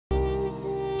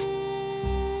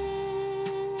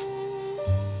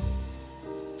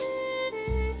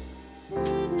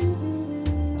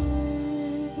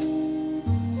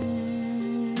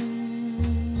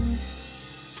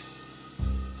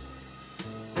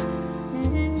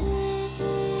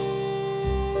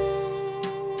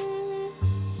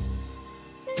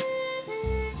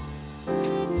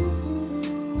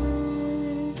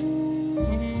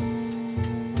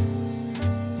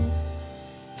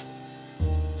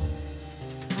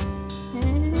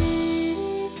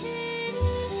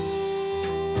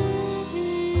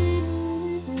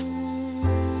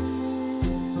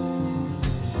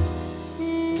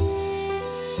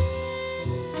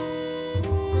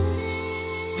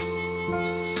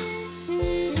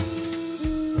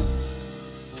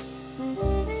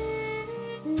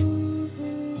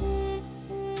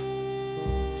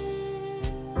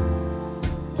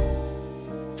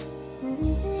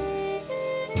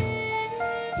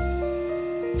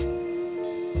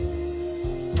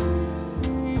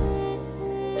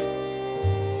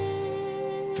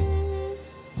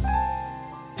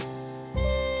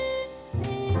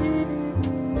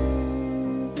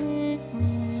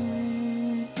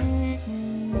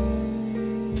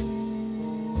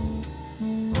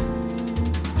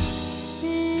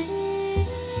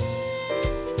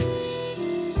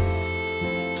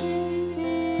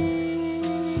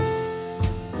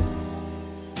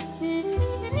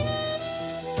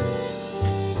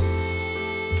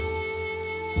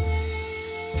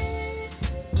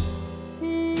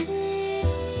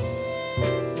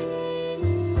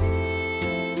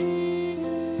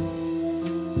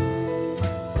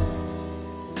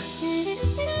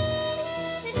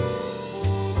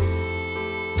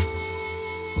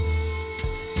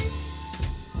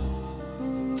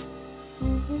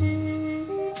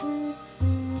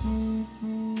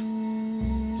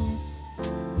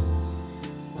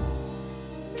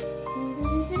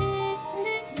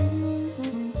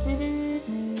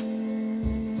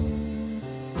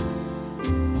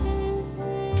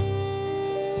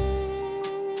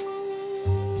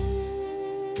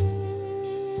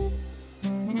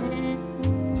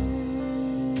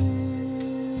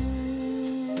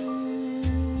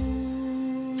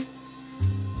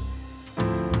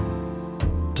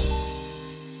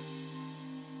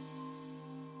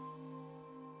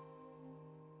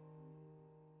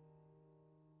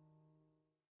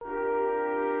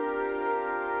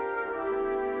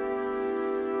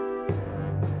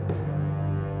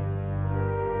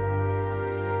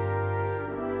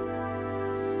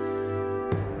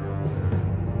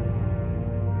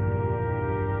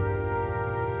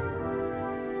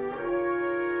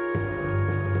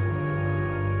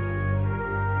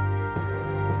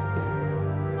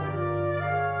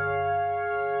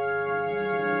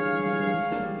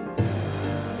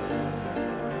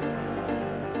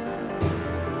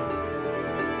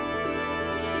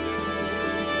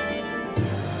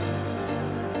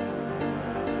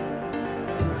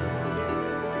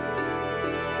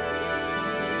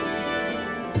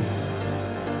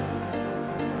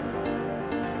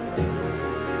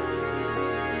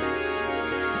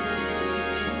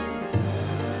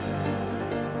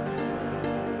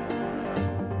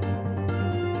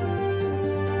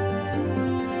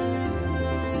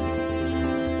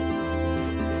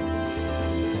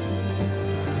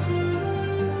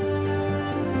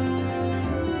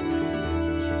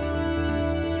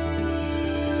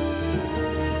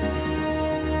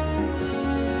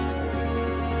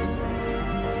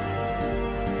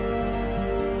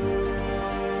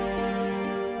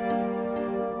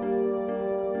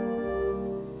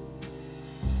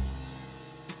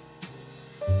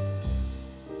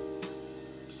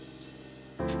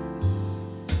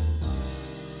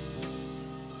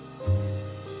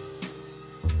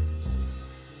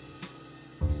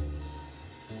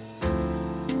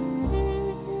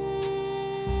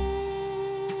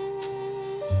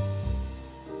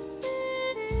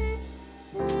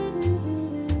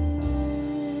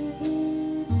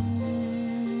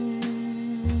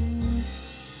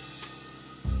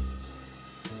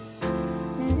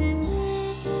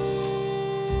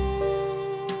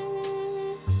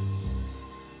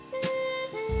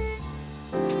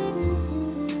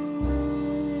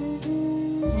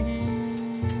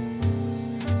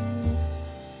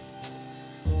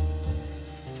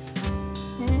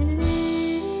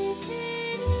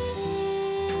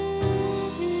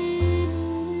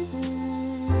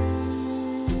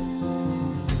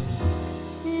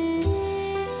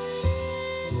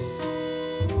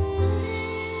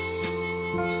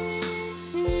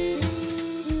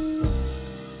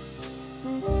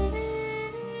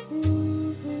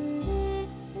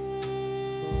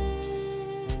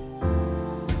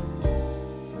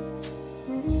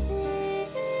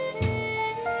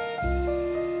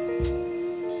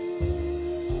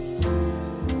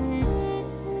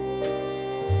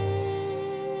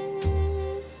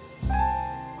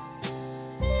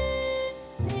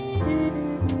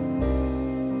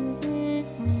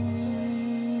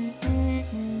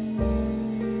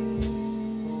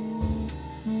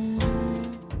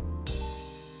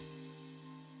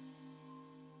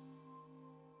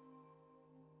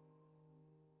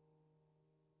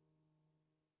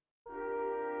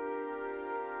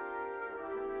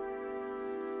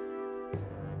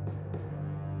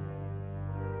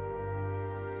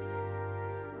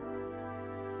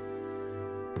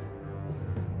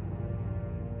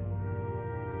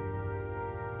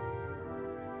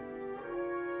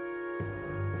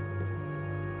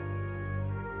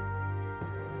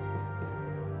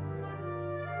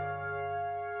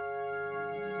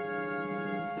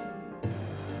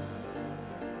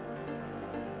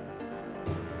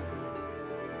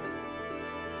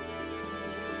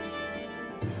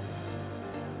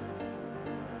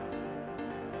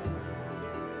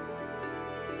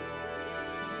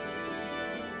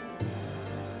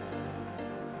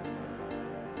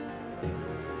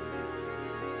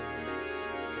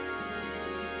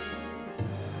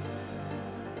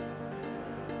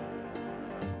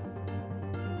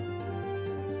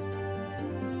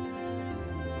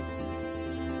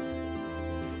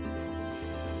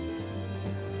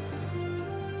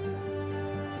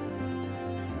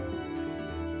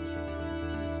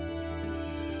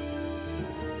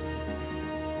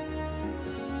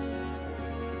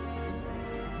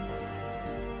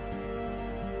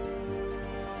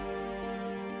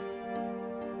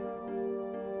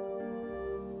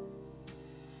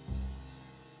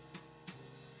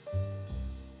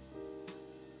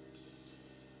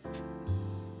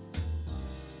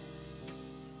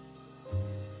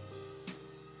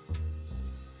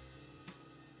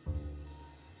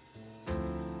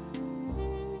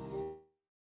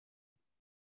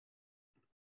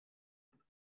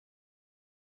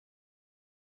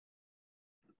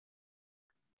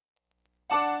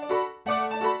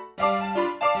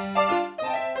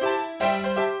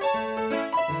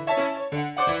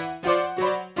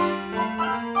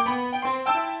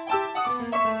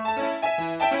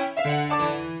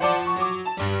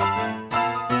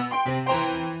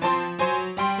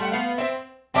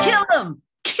Kill him!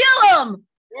 Kill him!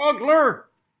 Juggler!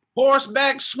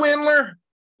 Horseback swindler.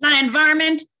 My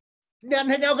environment.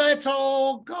 No, let's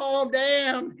all calm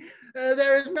down.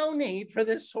 There is no need for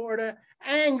this sort of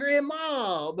angry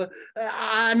mob.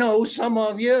 I know some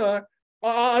of you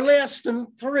are less than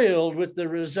thrilled with the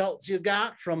results you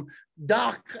got from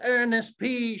Doc Ernest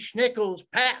P. Schnickel's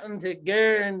patented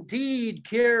guaranteed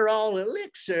cure-all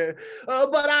elixir,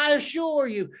 but I assure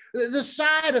you, the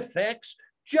side effects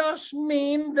just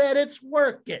mean that it's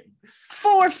working.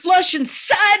 Four flushing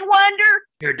sidewinder.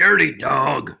 You dirty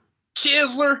dog.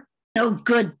 Chiseler. No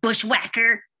good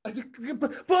bushwhacker.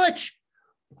 Butch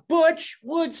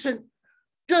Woodson,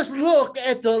 just look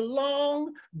at the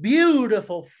long,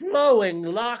 beautiful, flowing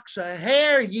locks of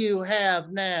hair you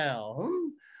have now.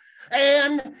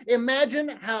 And imagine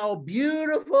how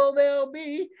beautiful they'll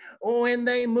be when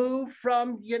they move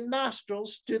from your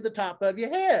nostrils to the top of your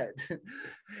head.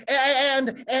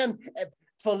 And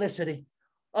Felicity,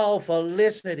 oh,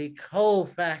 Felicity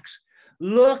Colfax,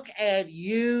 look at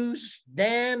you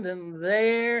standing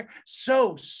there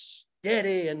so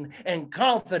steady and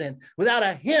confident without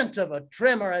a hint of a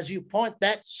tremor as you point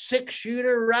that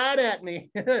 6-shooter right at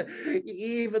me,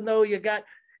 even though you got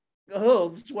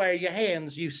hooves where your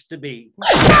hands used to be.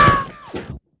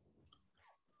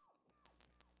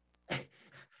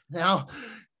 Now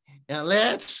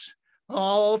let's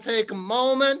all take a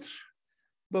moment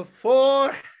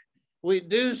before we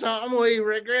do something we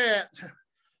regret.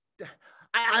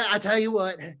 I tell you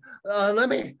what, let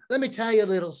me tell you a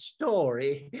little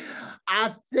story.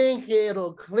 I think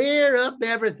it'll clear up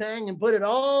everything and put it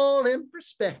all in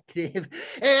perspective.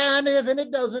 And if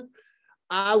it doesn't,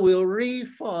 I will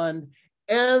refund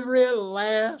every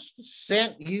last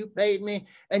cent you paid me,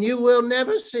 and you will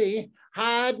never see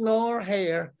hide nor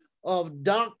hair of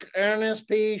Doc Ernest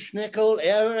P. Schnickel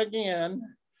ever again.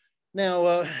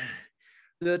 Now,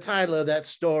 the title of that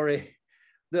story,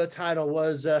 the title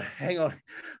was, hang on,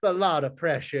 a lot of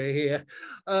pressure here.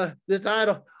 The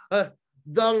title, The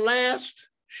Last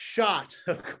Shot,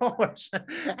 of course.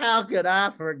 How could I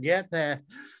forget that?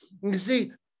 You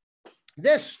see,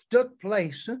 this took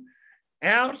place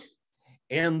out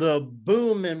in the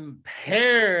booming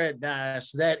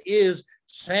paradise that is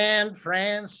San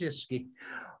Francisco.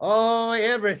 Oh,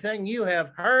 everything you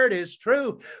have heard is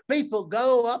true. People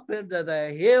go up into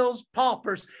the hills,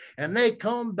 paupers, and they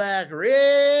come back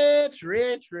rich,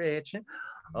 rich, rich.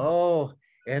 Oh,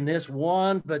 and this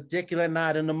one particular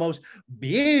night in the most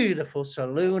beautiful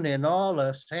saloon in all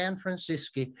of San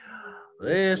Francisco,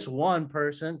 this one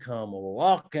person come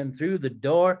walking through the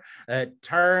door that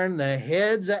turned the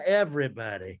heads of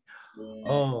everybody.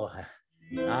 Oh,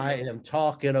 I am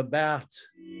talking about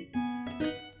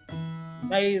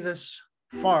Mavis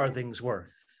Farthingsworth.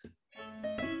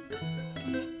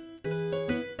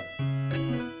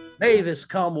 Mavis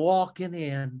come walking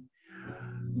in,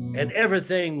 and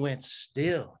everything went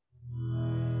still.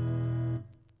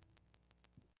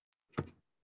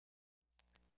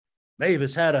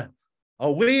 Mavis had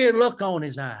a weird look on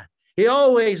his eye. He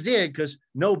always did, because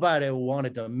nobody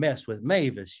wanted to mess with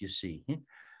Mavis, you see.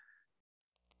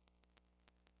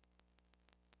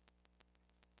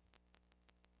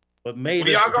 But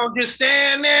Mavis... Y'all gonna just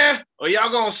stand there, or y'all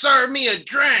gonna serve me a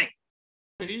drink?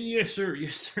 Yes, sir.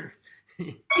 Yes, sir.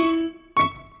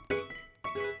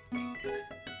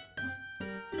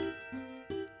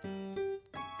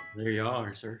 There you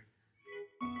are, sir.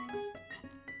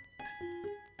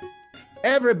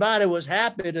 Everybody was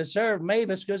happy to serve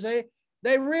Mavis because they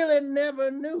really never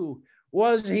knew,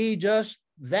 was he just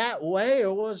that way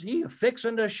or was he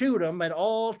fixing to shoot him at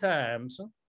all times?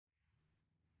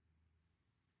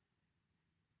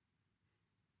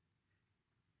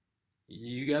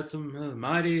 You got some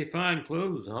mighty fine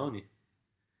clothes on you.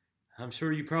 I'm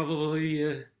sure you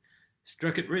probably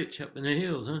struck it rich up in the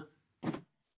hills, huh?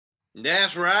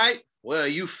 That's right. Well,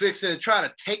 you fixing to try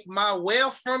to take my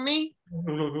wealth from me?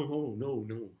 No.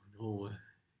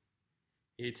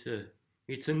 It's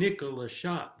a nickel a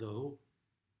shot, though.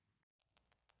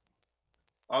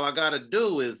 All I gotta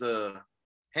do is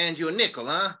hand you a nickel,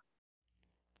 huh?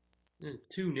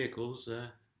 2 nickels.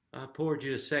 I poured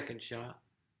you a second shot.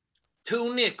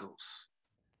 2 nickels.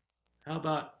 How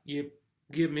about you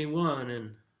give me one,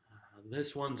 and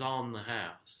this one's on the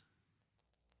house.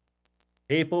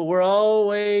 People were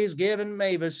always giving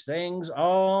Mavis things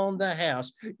on the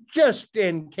house, just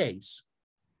in case.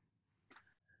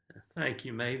 Thank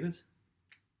you, Mavis.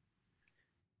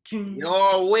 You're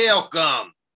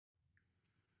welcome.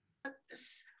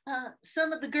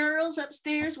 Some of the girls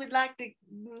upstairs would like to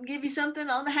give you something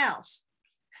on the house.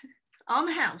 On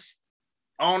the house.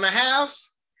 On the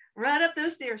house? Right up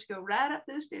those stairs. Go right up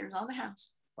those stairs on the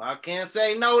house. Well, I can't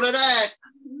say no to that.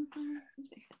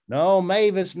 No,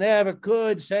 Mavis never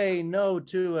could say no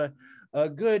to a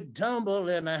good tumble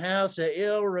in a house of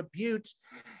ill repute.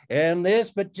 And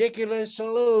this particular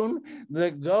saloon,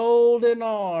 the Golden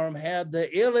Arm, had the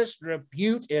illest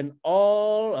repute in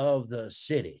all of the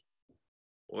city.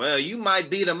 Well, you might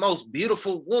be the most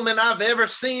beautiful woman I've ever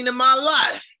seen in my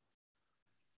life.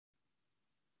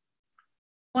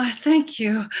 Why, thank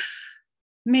you,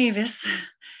 Mavis.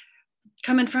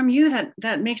 Coming from you,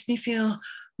 that makes me feel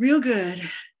real good.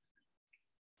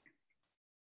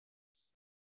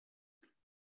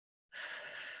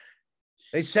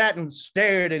 They sat and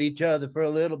stared at each other for a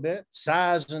little bit,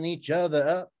 sizing each other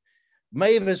up.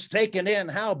 Mavis taking in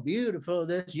how beautiful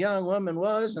this young woman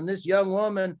was, and this young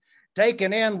woman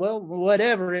taking in, well,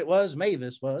 whatever it was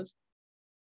Mavis was.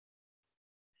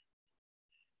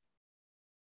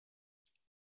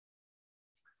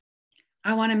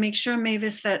 I want to make sure,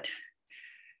 Mavis, that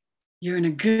you're in a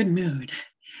good mood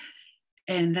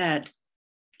and that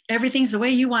everything's the way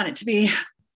you want it to be.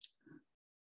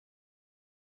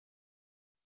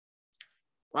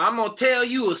 Well, I'm going to tell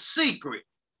you a secret.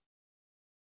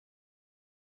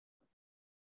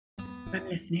 I'm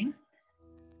listening.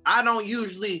 I don't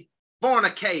usually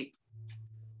fornicate.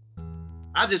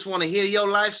 I just want to hear your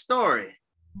life story.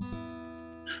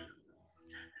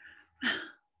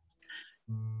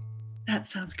 That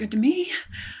sounds good to me.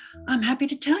 I'm happy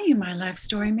to tell you my life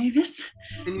story, Mavis.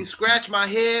 Can you scratch my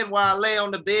head while I lay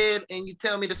on the bed and you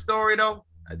tell me the story, though?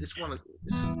 I just want to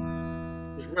just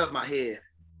rub my head.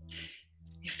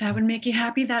 If that would make you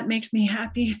happy, that makes me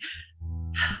happy.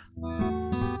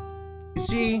 You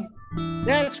see,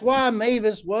 that's why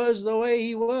Mavis was the way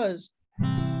he was.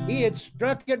 He had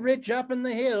struck it rich up in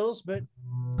the hills, but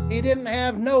he didn't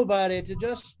have nobody to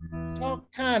just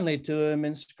talk kindly to him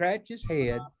and scratch his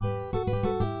head.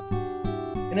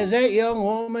 And as that young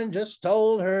woman just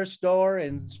told her story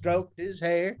and stroked his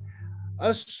hair,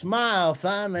 a smile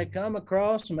finally come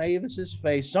across Mavis's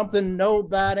face, something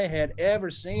nobody had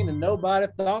ever seen and nobody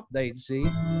thought they'd see.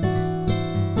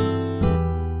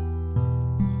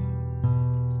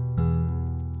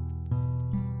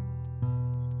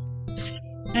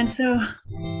 And so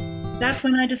that's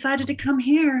when I decided to come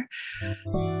here.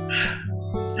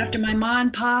 After my ma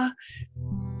and pa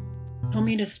told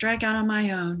me to strike out on my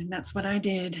own, and that's what I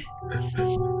did.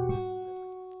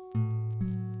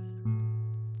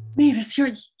 Mavis,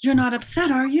 you're not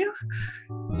upset, are you?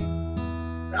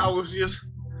 That was just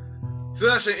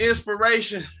such an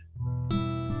inspiration.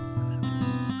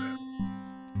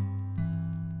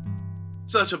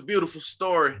 Such a beautiful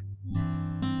story.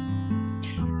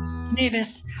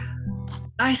 Mavis,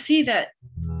 I see that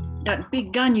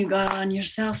big gun you got on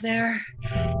yourself there.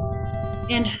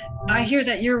 And I hear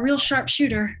that you're a real sharp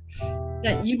shooter,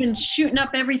 that you've been shooting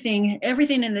up everything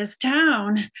in this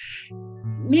town.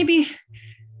 Maybe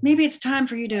it's time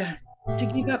for you to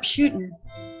give up shooting.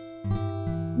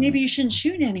 Maybe you shouldn't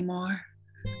shoot anymore.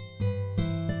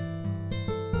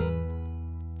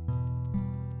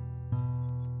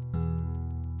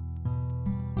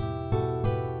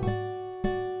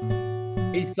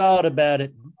 He thought about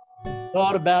it. He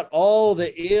thought about all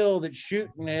the ill that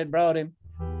shooting had brought him.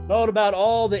 Thought about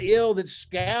all the ill that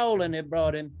scowling had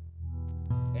brought him.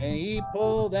 And he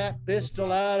pulled that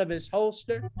pistol out of his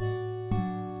holster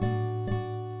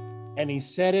and he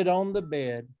set it on the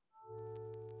bed.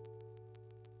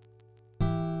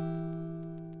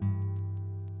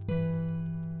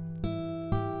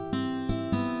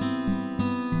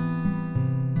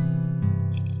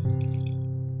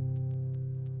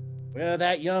 Well,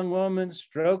 that young woman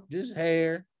stroked his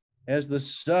hair as the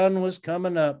sun was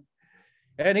coming up,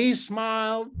 and he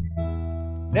smiled,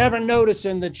 never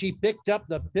noticing that she picked up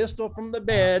the pistol from the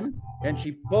bed and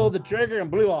she pulled the trigger and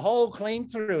blew a hole clean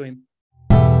through him.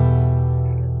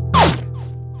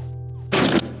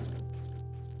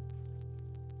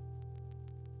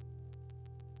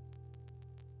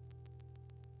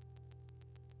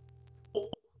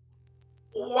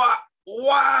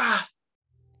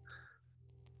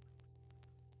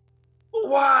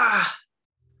 Why?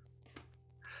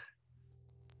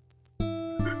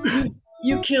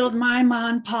 You killed my ma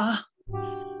and pa.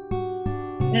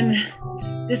 And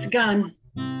this gun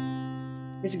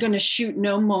is gonna shoot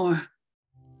no more.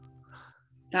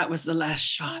 That was the last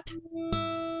shot.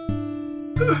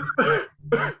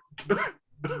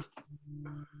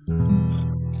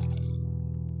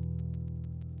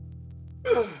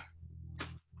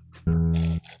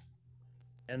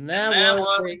 And that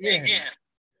was the end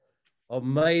of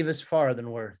Mavis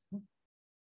Farthenworth.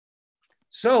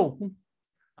 So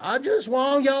I just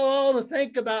want y'all to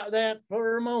think about that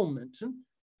for a moment.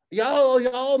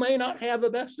 Y'all may not have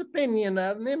the best opinion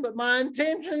of me, but my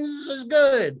intentions is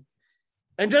good.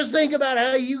 And just think about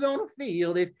how you're gonna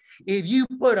feel if you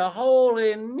put a hole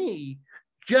in me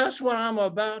just when I'm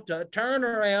about to turn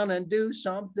around and do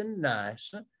something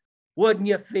nice. Wouldn't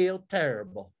you feel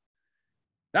terrible?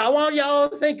 Now, I want y'all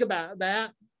to think about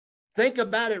that. Think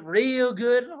about it real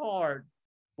good and hard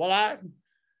while I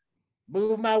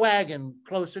move my wagon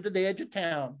closer to the edge of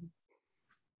town.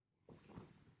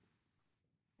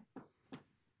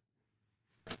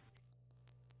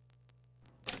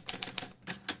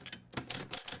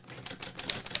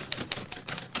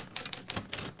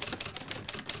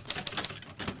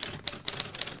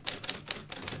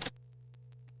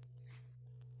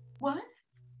 What?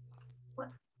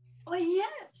 Well,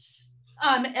 yes.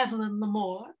 I'm Evelyn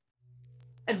Lamore,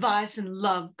 advice and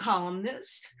love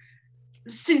columnist,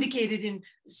 syndicated in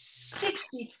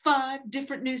 65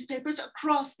 different newspapers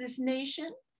across this nation.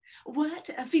 What?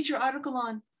 A feature article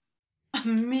on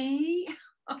me?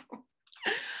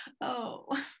 Oh,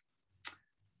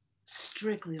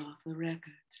 strictly off the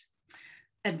records.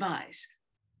 Advice.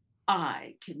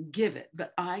 I can give it,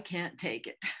 but I can't take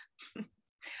it.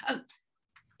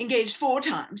 Engaged 4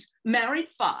 times, married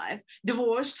 5,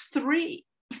 divorced 3.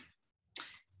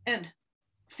 And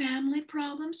family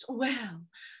problems? Well,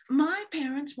 my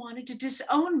parents wanted to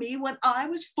disown me when I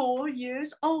was 4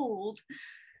 years old.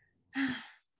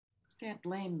 Can't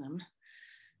blame them.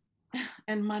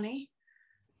 And money?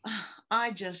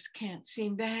 I just can't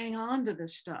seem to hang on to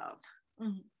this stuff.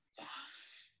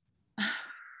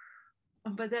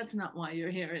 But that's not why you're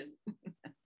here, is it?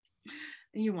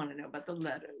 You want to know about the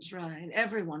letters, right?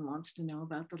 Everyone wants to know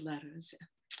about the letters.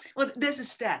 Well, there's a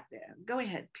stack there. Go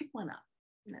ahead, pick one up.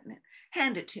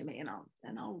 Hand it to me, and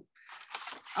I'll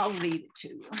read it to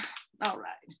you. All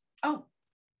right. Oh,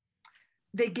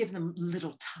 they give them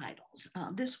little titles.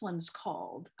 This one's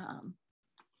called.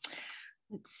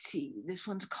 Let's see. This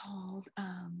one's called.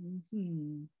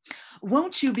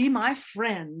 Won't you be my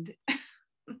friend?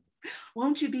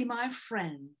 Won't you be my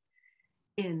friend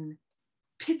in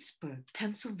Pittsburgh,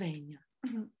 Pennsylvania?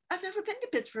 I've never been to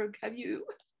Pittsburgh, have you?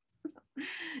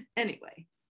 Anyway,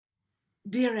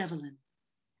 dear Evelyn,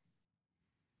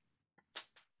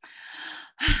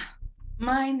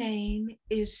 my name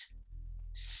is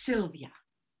Sylvia,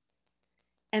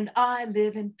 and I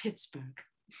live in Pittsburgh.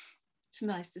 It's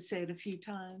nice to say it a few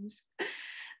times.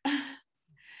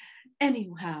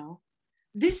 Anyhow,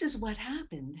 this is what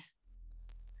happened.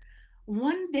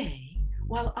 One day,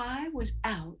 while I was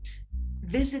out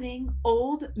visiting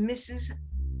old Mrs.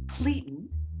 Cleeton,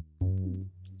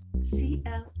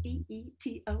 Cleeton,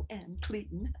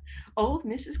 Cleeton, old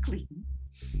Mrs. Cleeton,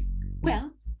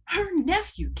 well, her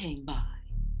nephew came by.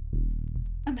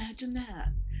 Imagine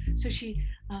that. So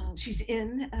she's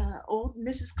in old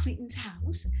Mrs. Cleeton's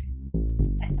house,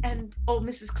 and old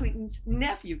Mrs. Cleeton's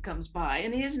nephew comes by,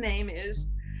 and his name is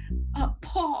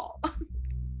Paul.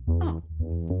 Oh.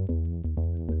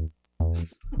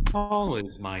 Paul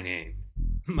is my name.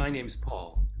 My name's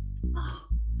Paul. Oh,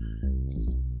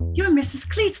 you're Mrs.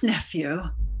 Cleet's nephew.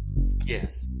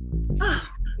 Yes. Ah.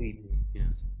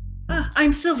 Yes.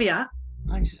 I'm Sylvia.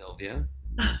 Hi, Sylvia.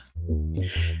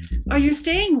 Are you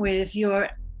staying with your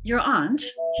aunt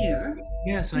here?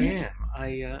 Yes, I am.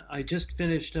 I just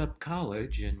finished up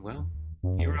college, and well,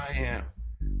 here I am.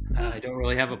 I don't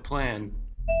really have a plan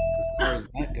as far as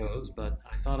that goes, but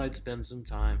I thought I'd spend some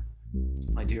time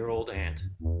with my dear old aunt.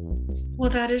 Well,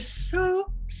 that is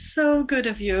so good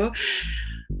of you.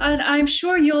 And I'm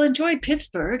sure you'll enjoy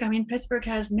Pittsburgh. I mean, Pittsburgh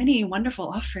has many wonderful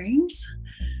offerings.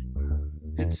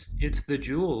 It's the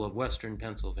jewel of Western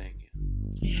Pennsylvania.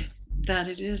 Yeah, that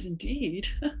it is indeed.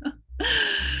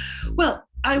 Well,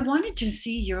 I wanted to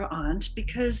see your aunt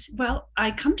because, well,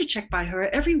 I come to check by her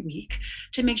every week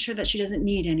to make sure that she doesn't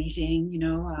need anything,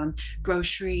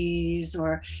 groceries,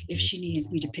 or if she needs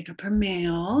me to pick up her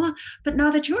mail. But now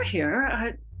that you're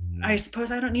here, I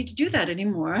suppose I don't need to do that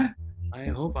anymore. I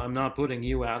hope I'm not putting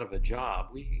you out of a job.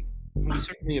 We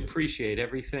certainly appreciate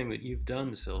everything that you've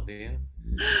done, Sylvia.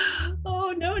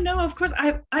 Oh, no, of course.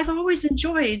 I've always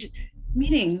enjoyed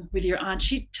meeting with your aunt.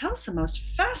 She tells the most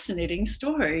fascinating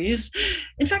stories.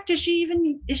 In fact, is she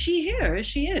here? Is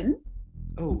she in?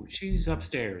 Oh, she's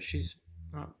upstairs. She's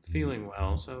not feeling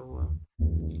well, so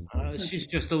she's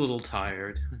just a little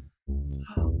tired.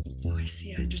 Oh, I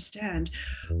see. I understand.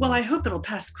 Well, I hope it'll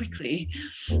pass quickly.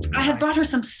 I had brought her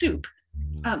some soup.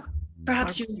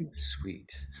 Perhaps you... Sweet.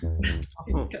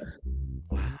 Oh,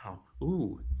 wow. Wow.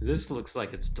 Ooh, this looks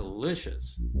like it's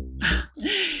delicious.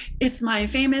 It's my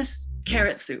famous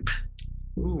carrot soup.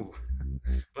 Ooh.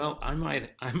 Well, I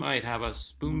might have a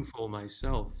spoonful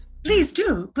myself. Please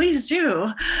do, please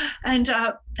do. And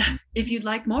if you'd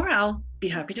like more, I'll be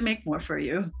happy to make more for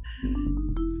you.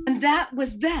 And that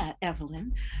was that,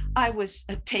 Evelyn. I was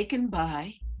taken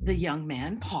by the young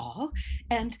man, Paul,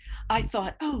 and I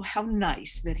thought, oh, how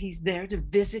nice that he's there to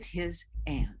visit his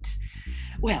aunt.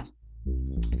 Well,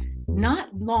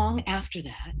 not long after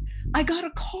that, I got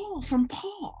a call from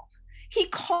Paul. He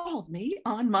called me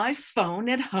on my phone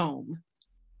at home.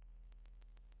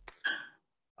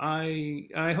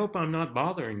 I hope I'm not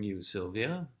bothering you,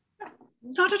 Sylvia.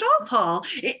 Not at all, Paul.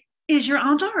 Is your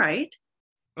aunt all right?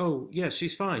 Oh, yeah,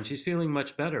 she's fine. She's feeling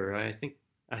much better. I think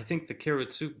the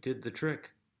carrot soup did the trick.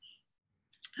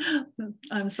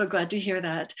 I'm so glad to hear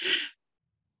that.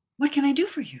 What can I do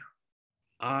for you?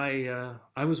 I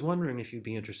was wondering if you'd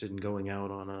be interested in going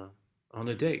out on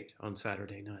a date on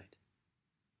Saturday night.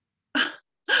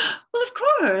 Well, of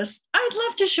course. I'd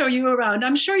love to show you around.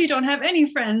 I'm sure you don't have any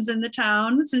friends in the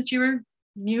town since you're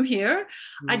new here.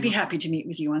 I'd be happy to meet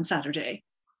with you on Saturday.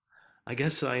 I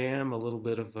guess I am a little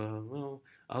bit of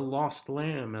a lost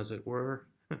lamb, as it were.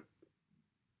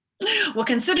 Well,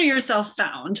 consider yourself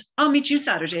found. I'll meet you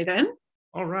Saturday then.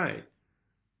 All right.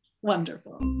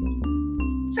 Wonderful.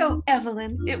 So,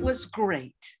 Evelyn, it was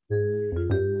great.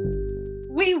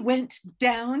 We went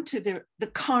down to the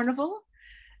carnival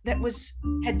that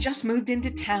had just moved into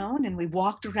town, and we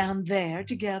walked around there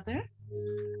together.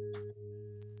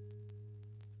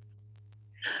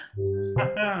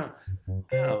 Well,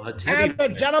 a teddy And the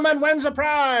gentleman wins a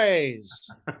prize.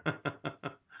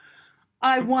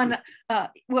 I won,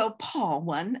 Paul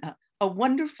won a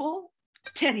wonderful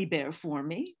teddy bear for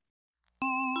me.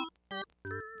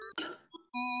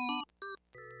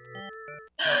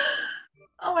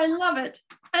 Oh, I love it.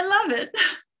 I love it.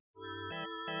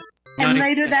 And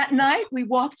later that night, we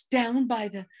walked down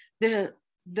by the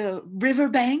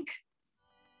riverbank.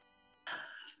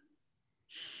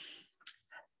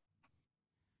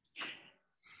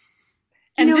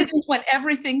 And this is when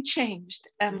everything changed,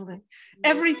 Evelyn.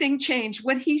 Everything changed.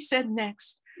 What he said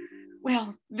next,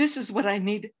 well, this is what I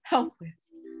need help with.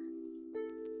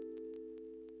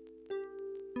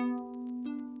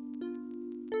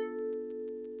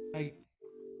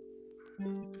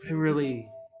 I really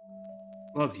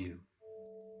love you.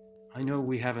 I know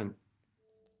we haven't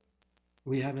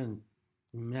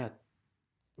met.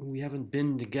 We haven't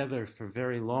been together for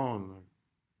very long.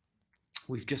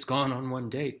 We've just gone on one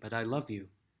date, but I love you.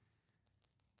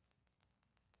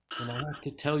 And I have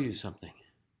to tell you something.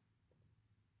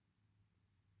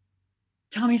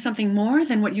 Tell me something more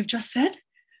than what you've just said?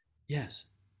 Yes.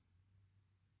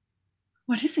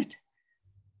 What is it?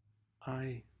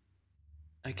 I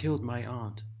killed my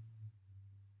aunt.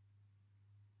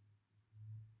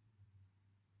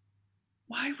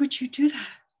 Why would you do that?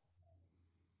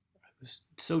 I was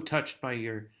so touched by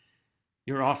your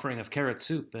offering of carrot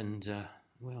soup, and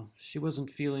well, she wasn't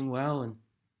feeling well, and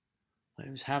I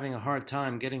was having a hard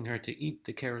time getting her to eat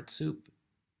the carrot soup.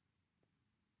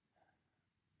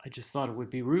 I just thought it would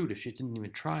be rude if she didn't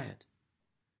even try it.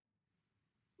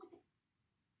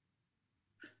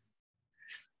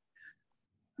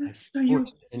 I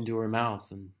forced it into her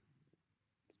mouth and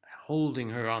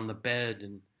holding her on the bed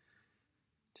and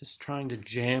just trying to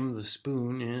jam the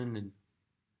spoon in, and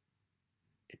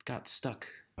it got stuck.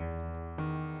 I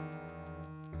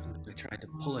tried to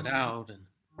pull it out, and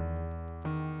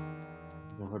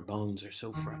well, her bones are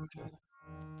so fragile.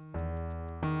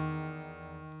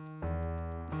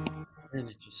 And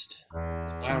it just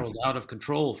spiraled out of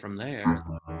control from there.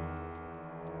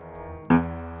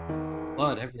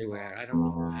 Blood everywhere. I don't know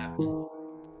what happened.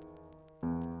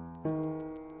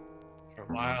 For a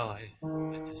while, I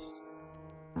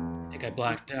think I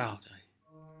blacked out.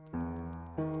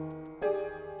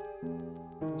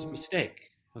 It was a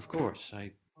mistake, of course.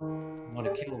 I want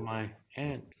to kill my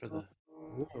aunt for the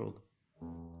world.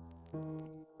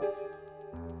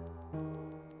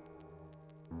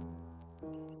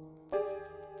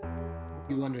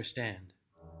 You understand.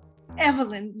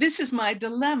 Evelyn, this is my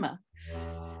dilemma.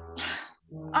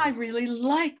 I really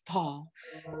like Paul,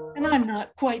 and I'm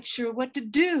not quite sure what to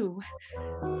do.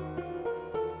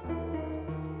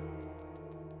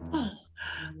 Oh.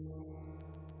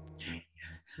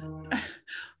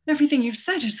 Everything you've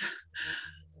said is,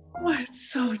 well,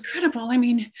 it's so incredible. I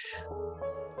mean,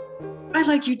 I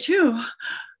like you too.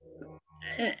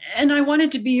 And I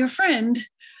wanted to be your friend.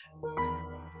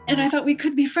 And I thought we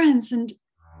could be friends. And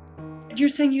you're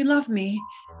saying you love me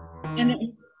and that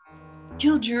you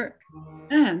killed your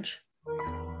aunt.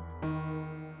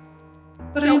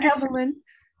 But so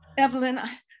Evelyn,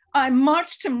 I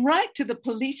marched him right to the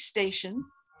police station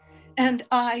and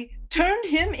I turned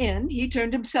him in. He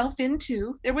turned himself in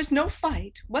too. There was no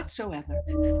fight whatsoever.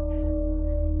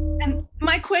 And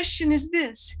my question is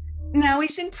this. Now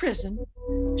he's in prison.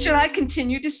 Should I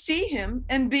continue to see him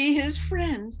and be his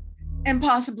friend and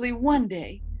possibly one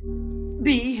day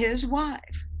be his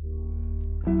wife?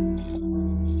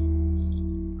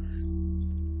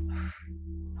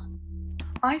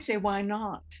 I say, why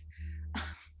not?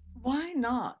 Why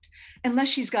not? Unless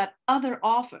she's got other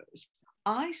offers.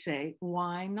 I say,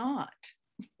 why not?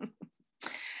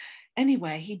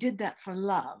 Anyway, he did that for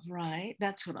love, right?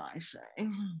 That's what I say.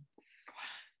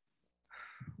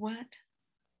 What?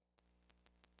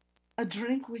 A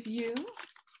drink with you?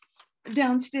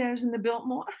 Downstairs in the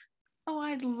Biltmore? Oh,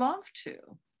 I'd love to.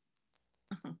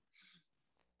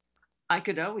 I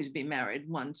could always be married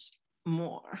once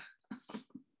more.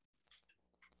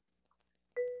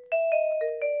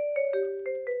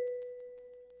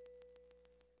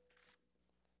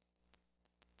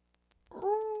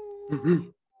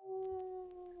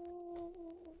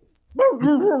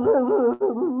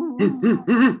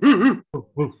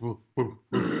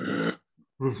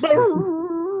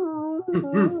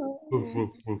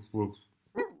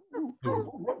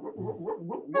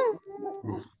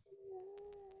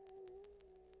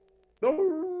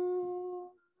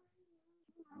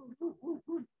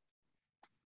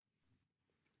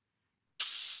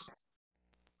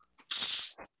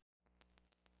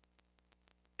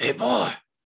 Hey, boy.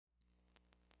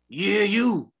 Yeah,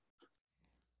 you.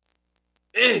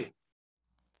 Hey.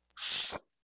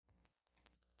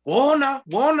 Whoa now.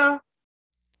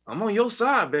 I'm on your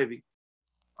side, baby.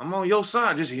 I'm on your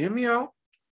side. Just hear me out.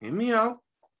 Hear me out.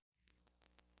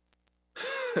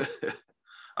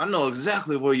 I know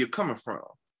exactly where you're coming from.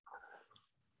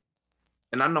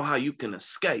 And I know how you can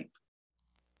escape.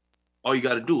 All you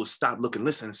got to do is stop, look, and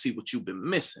listen and see what you've been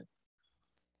missing.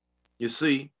 You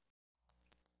see,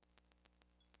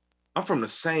 I'm from the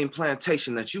same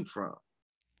plantation that you from.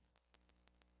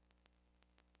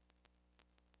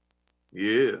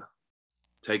 Yeah,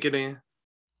 take it in.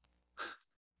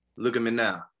 Look at me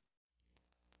now.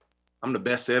 I'm the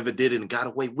best that ever did it and got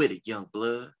away with it, young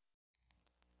blood.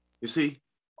 You see,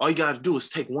 all you got to do is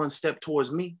take one step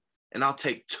towards me and I'll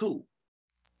take two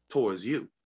towards you.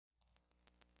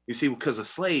 You see, because a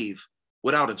slave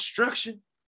without instruction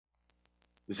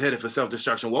is headed for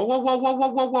self-destruction.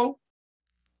 Whoa.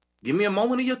 Give me a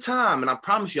moment of your time and I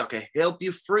promise you I can help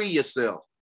you free yourself.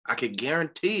 I can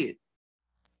guarantee it.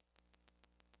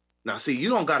 Now, see, you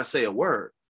don't got to say a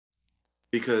word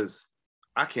because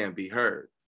I can't be heard.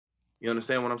 You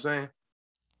understand what I'm saying?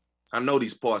 I know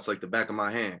these parts like the back of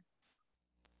my hand.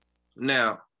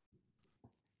 Now,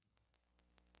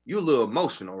 you're a little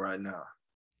emotional right now.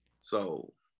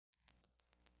 So,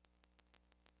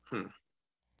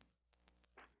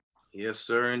 yes,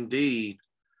 sir, indeed.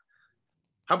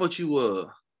 How about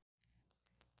you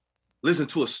listen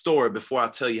to a story before I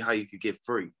tell you how you could get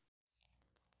free?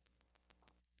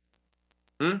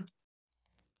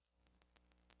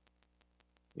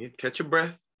 Yeah, catch your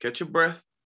breath.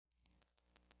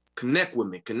 Connect with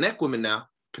me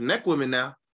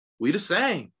now. We the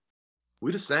same,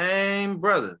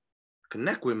 brother.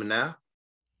 Connect with me now.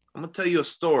 I'm gonna tell you a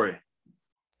story.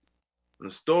 And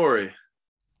the story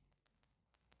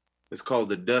is called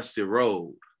The Dusty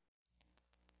Road.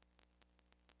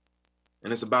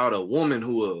 And it's about a woman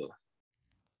who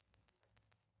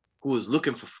was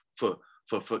looking for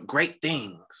great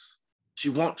things. She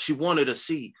wanted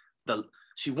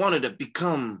to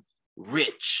become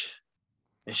rich,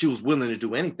 and she was willing to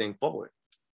do anything for it.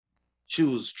 She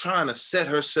was trying to set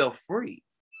herself free,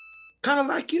 kind of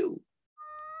like you.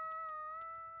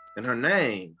 And her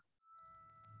name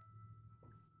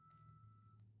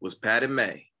was Patty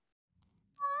Mae.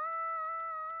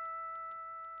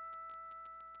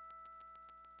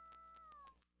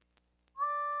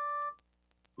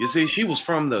 You see, she was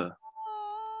from the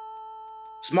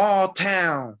small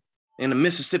town in the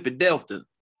Mississippi Delta.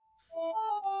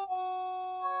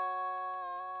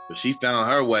 But she found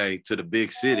her way to the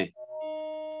big city.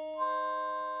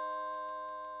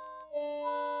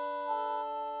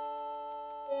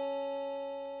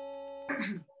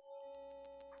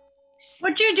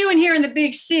 What you doing here in the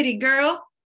big city, girl?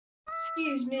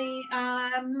 Excuse me,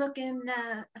 I'm looking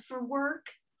for work.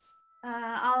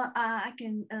 I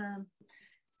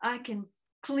can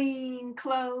clean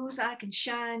clothes, I can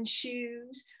shine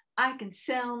shoes, I can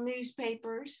sell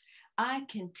newspapers, I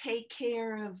can take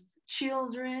care of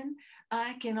children,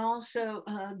 I can also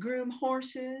groom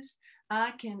horses,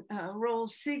 I can roll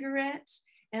cigarettes,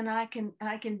 and I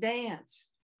can dance.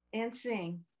 and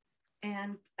sing.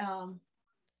 And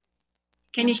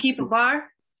Can you keep a bar?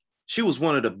 She was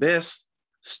one of the best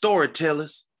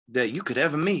storytellers that you could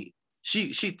ever meet.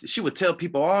 She would tell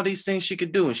people all these things she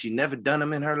could do, and she never done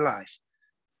them in her life.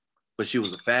 But she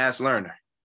was a fast learner.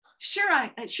 Sure, I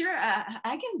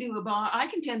can do a bar. I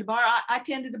can tend a bar. I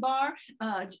tended a bar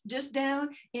just down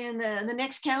in the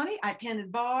next county. I tended a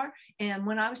bar, and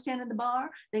when I was tending the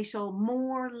bar, they sold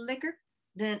more liquor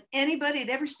than anybody had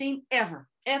ever seen, ever,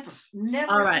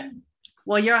 never. All right.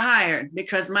 Well, you're hired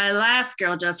because my last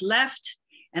girl just left,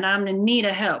 and I'm in need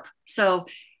of help. So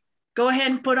go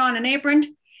ahead and put on an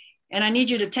apron, and I need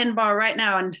you to tend bar right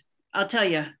now. And I'll tell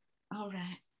you. All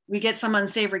right. We get some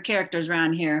unsavory characters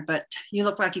around here, but you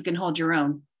look like you can hold your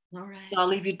own. All right. So I'll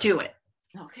leave you to it.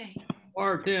 Okay.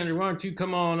 Bartender, why don't you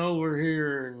come on over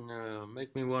here and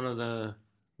make me one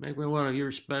of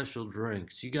your special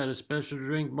drinks? You got a special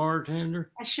drink,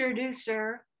 bartender? I sure do,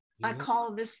 sir. Yeah. I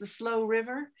call this the slow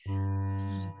river.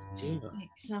 Yeah. Take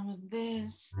some of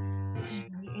this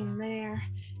in there,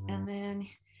 and then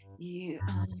you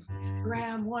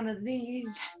grab one of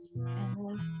these, and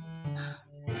then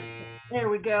there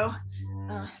we go.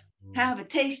 Have a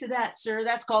taste of that, sir.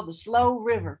 That's called the slow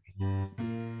river.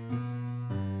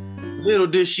 Little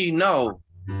did she know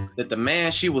that the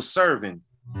man she was serving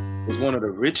was one of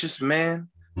the richest men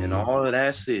in all of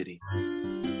that city.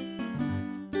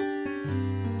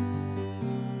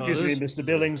 Excuse me, Mr.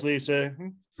 Billingsley, sir.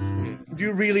 Would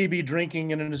you really be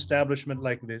drinking in an establishment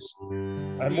like this?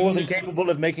 I'm more than capable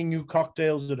of making you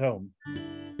cocktails at home.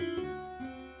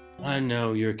 I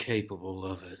know you're capable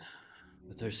of it,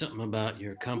 but there's something about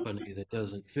your company that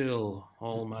doesn't fill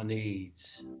all my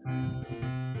needs. I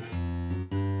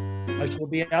shall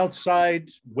be outside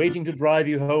waiting to drive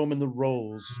you home in the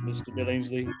rolls, Mr.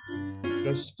 Billingsley.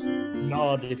 Just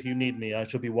nod if you need me. I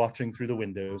shall be watching through the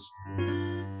windows.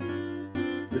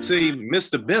 You see,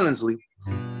 Mr. Billingsley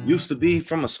used to be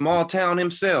from a small town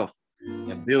himself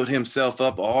and built himself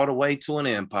up all the way to an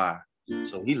empire.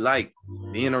 So he liked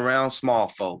being around small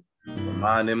folk,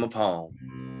 remind him of home.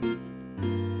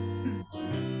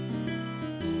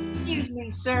 Excuse me,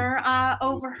 sir. I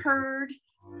overheard.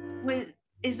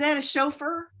 Is that a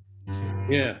chauffeur?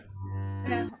 Yeah.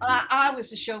 Yeah, I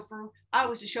was a chauffeur. I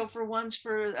was a chauffeur once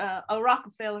for a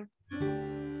Rockefeller.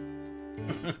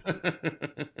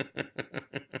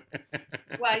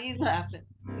 Why are you laughing?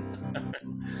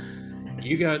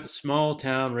 You got small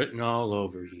town written all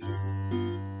over you.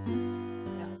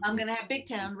 I'm gonna have big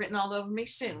town written all over me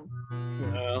soon.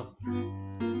 Well, I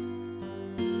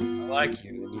like you,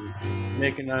 and you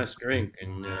make a nice drink.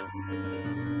 And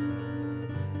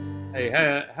hey,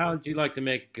 how'd you like to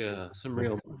make some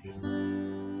real money?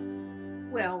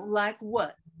 Well, like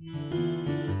what?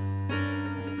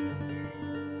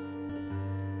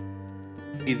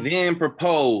 He then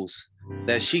proposed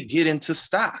that she get into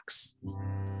stocks.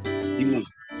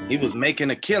 He was making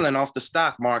a killing off the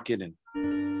stock market, and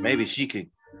maybe she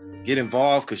could get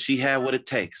involved because she had what it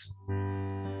takes.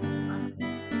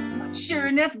 Sure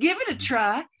enough, give it a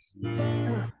try.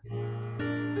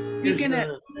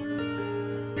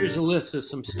 Here's a list of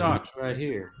some stocks right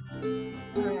here.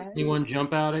 Right. Anyone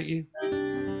jump out at you?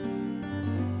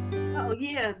 Oh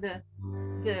yeah, the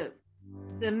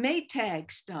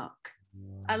Maytag stock.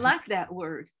 I like that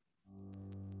word.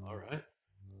 All right.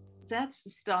 That's the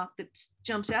stock that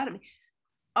jumps out at me.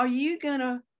 Are you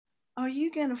gonna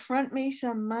front me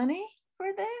some money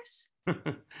for this?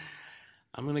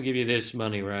 I'm going to give you this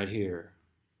money right here.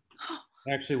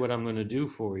 Actually, what I'm going to do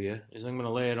for you is I'm going to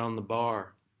lay it on the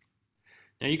bar.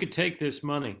 Now, you could take this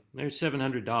money. There's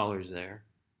 $700 there.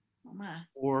 Oh my.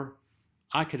 Or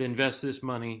I could invest this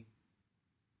money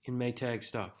in Maytag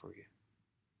stock for you.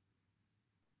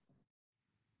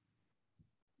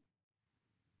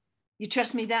 You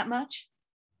trust me that much?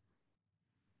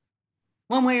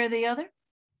 One way or the other?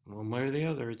 One way or the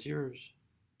other, it's yours.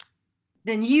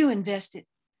 Then you invest it.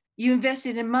 You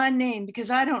invested in my name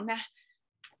because I don't know.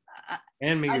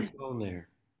 Hand me your phone there.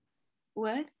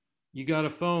 What? You got a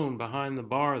phone behind the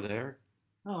bar there.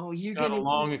 Oh, you're Got a gonna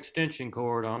long extension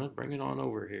cord on it. Bring it on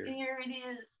over here. Here it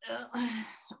is.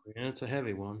 Yeah, it's a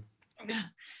heavy one.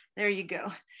 There you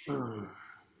go.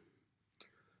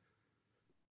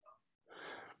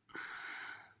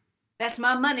 That's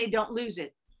my money. Don't lose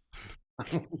it.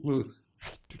 Lose.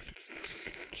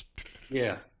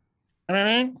 Yeah.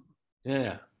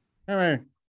 Yeah.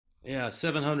 Yeah,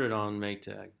 700 on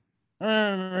Maytag.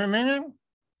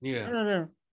 Yeah.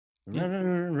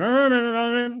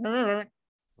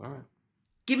 All right.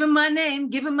 Give him my name.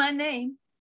 Give him my name.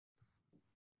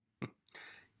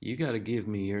 You got to give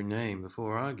me your name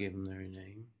before I give them their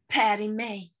name. Patty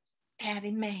May.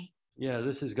 Patty May. Yeah,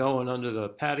 this is going under the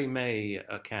Patty May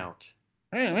account.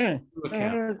 Hey,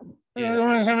 Account. Yeah.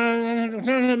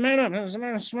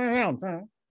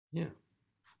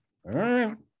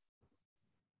 Yeah.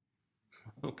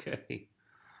 Okay.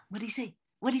 What'd he say?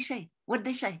 What'd he say? What'd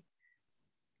they say?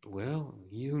 Well,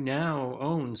 you now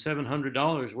own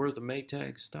 $700 worth of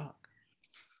Maytag stock.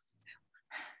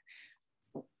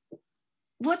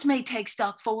 What's Maytag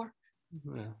stock for?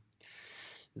 Well,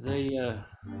 they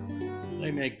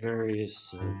make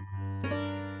various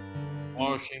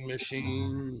washing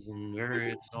machines and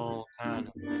various all kind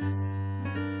of things.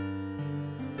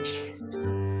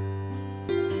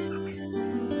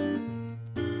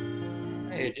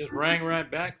 Hey, it just rang right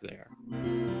back there.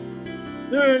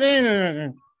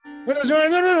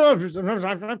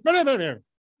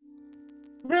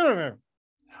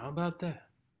 How about that?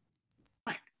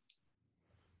 What?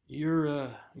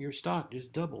 Your stock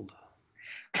just doubled.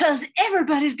 'Cause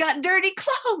everybody's got dirty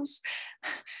clothes.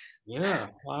 Yeah,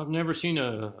 I've never seen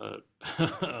a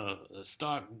a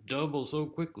stock double so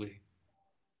quickly.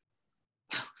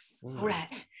 All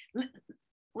right.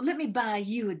 Well, let me buy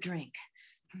you a drink.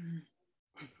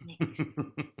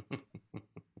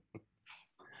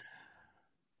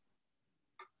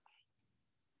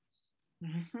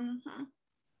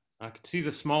 I could see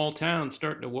the small town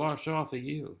starting to wash off of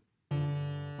you.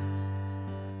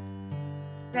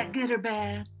 That good or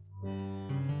bad?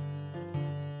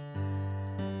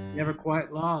 Never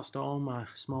quite lost all my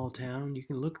small town. You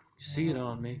can see it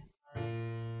on me.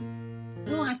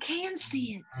 Oh, I can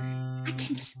see it.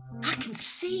 I can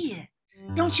see it.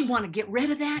 Don't you want to get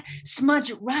rid of that?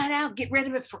 Smudge it right out, get rid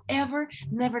of it forever,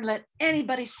 never let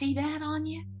anybody see that on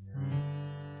you?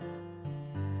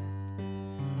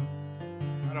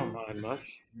 I don't mind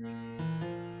much.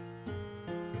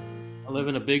 I live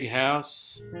in a big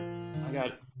house. I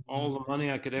got all the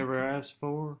money I could ever ask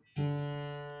for. I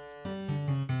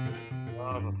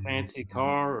have a fancy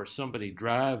car, or somebody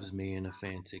drives me in a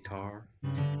fancy car.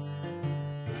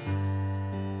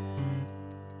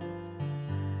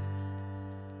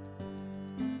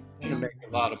 You can make a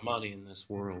lot of money in this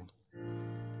world,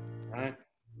 right?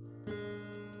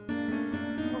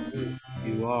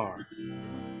 You are.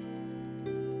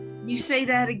 You say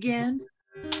that again?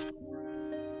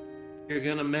 You're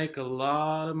gonna make a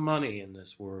lot of money in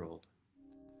this world.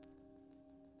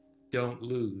 Don't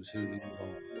lose who you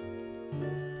are.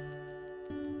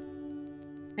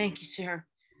 Thank you, sir.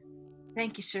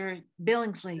 Thank you, sir.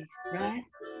 Billingsley, right?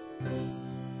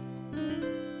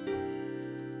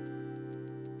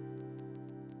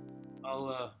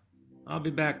 I'll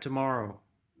be back tomorrow.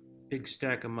 Big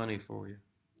stack of money for you.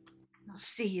 I'll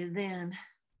see you then.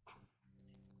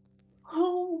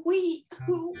 Hoo-wee.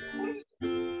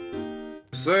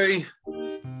 See,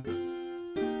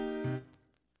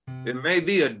 it may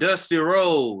be a dusty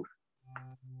road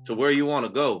to where you want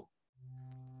to go.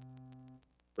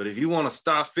 But if you want to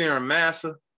stop fearing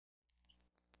massa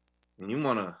and you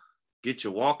want to get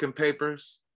your walking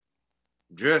papers,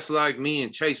 dress like me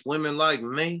and chase women like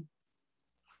me,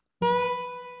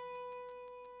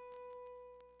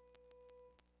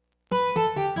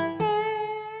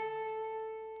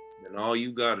 then all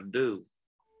you got to do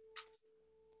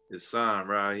is sign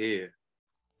right here.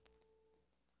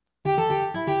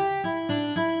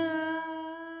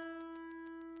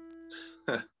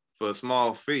 For a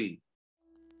small fee,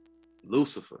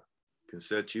 Lucifer can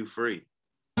set you free.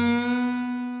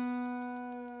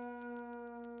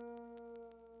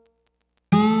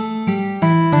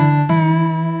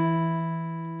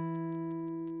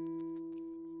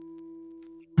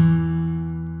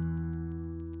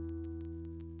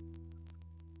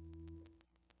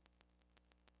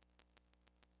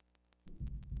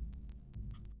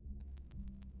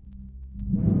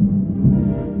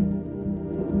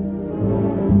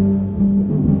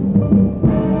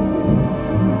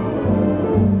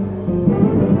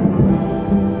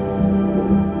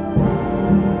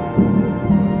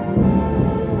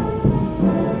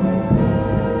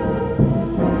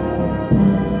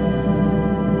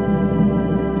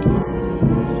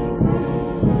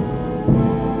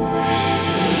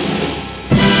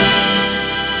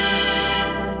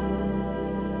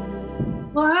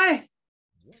 Well, hi.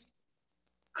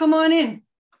 Come on in.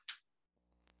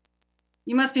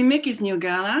 You must be Mickey's new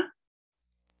gal, huh?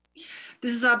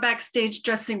 This is our backstage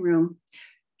dressing room.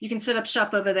 You can set up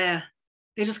shop over there.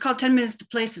 They just called 10 minutes to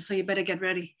places, so you better get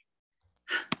ready.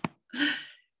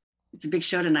 It's a big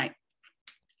show tonight.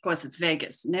 Of course, it's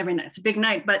Vegas, and every night it's a big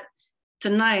night, but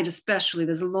tonight especially,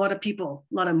 there's a lot of people,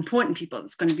 a lot of important people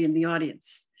that's going to be in the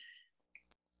audience.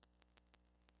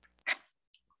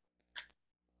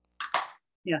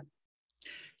 Yeah,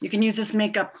 you can use this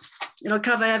makeup It'll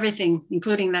cover everything,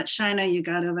 including that shiner you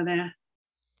got over there.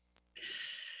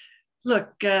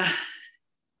 Look,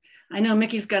 I know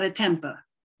Mickey's got a temper,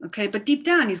 okay? But deep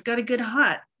down, he's got a good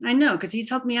heart. I know, because he's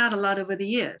helped me out a lot over the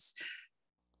years.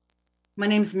 My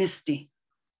name's Misty.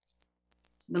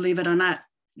 Believe it or not,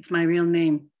 it's my real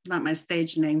name, not my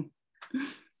stage name.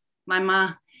 My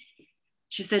ma,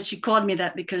 she said she called me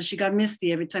that because she got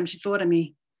misty every time she thought of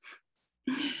me.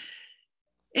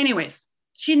 Anyways,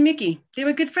 she and Mickey, they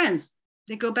were good friends.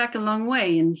 They go back a long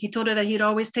way, and he told her that he'd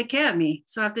always take care of me.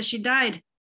 So after she died,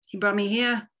 he brought me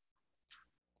here,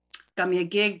 got me a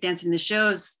gig, dancing the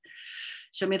shows,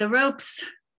 showed me the ropes,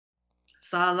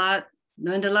 saw a lot,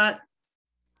 learned a lot.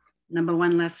 Number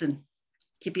one lesson,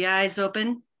 keep your eyes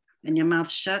open and your mouth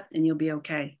shut and you'll be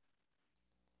okay.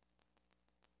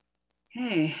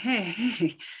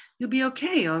 Hey, you'll be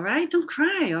okay, all right? Don't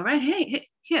cry, all right? Hey,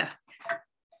 here,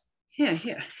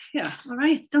 all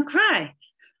right? Don't cry.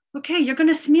 Okay, you're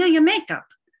gonna smear your makeup.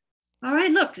 All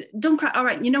right, look, don't cry. All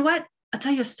right, you know what? I'll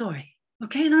tell you a story,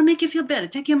 okay? And I'll make you feel better.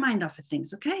 Take your mind off of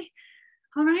things, okay?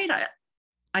 All right,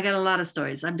 I got a lot of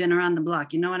stories. I've been around the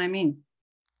block, you know what I mean?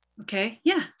 Okay,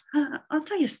 yeah, I'll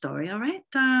tell you a story, all right?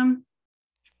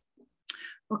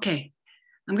 Okay,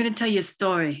 I'm gonna tell you a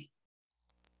story.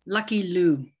 Lucky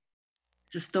Lou.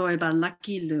 It's a story about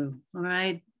Lucky Lou, all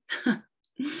right?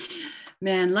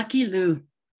 Man, Lucky Lou,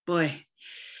 boy,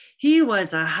 he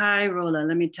was a high roller,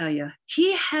 let me tell you.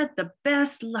 He had the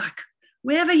best luck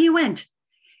wherever he went.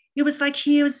 It was like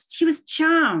he was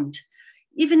charmed,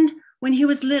 even when he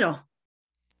was little.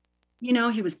 You know,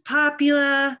 he was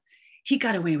popular. He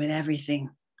got away with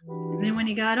everything. And then when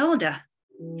he got older,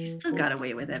 he still got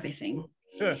away with everything.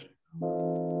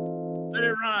 Let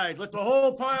it ride. Let the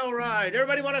whole pile ride.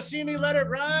 Everybody want to see me? Let it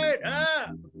ride.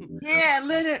 Huh? Yeah,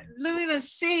 let me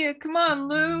see you. Come on,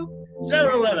 Lou.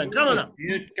 7-Eleven, come on up.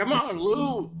 Come on,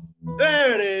 Lou.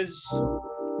 There it is.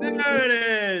 There it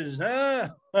is. Huh?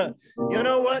 You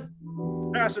know what?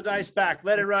 Pass the dice back.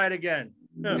 Let it ride again.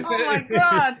 Oh my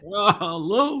God. Oh,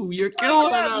 Lou, you're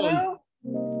killing us.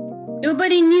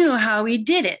 Nobody knew how he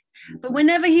did it, but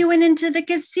whenever he went into the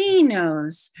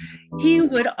casinos, he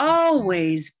would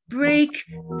always break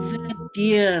the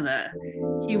dealer.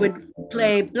 He would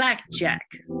play blackjack,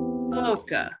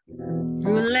 poker,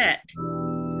 roulette.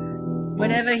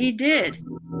 Whatever he did,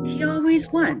 he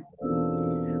always won.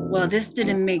 Well, this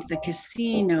didn't make the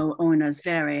casino owners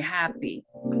very happy.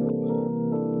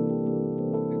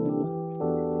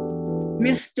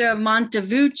 Mr.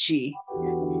 Montevucci,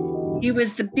 he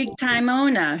was the big time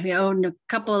owner who owned a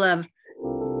couple of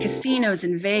casinos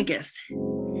in Vegas.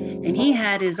 And he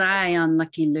had his eye on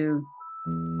Lucky Lou.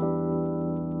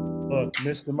 Look,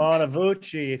 Mr.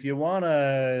 Montevucci, if you want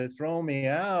to throw me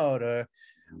out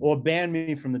or ban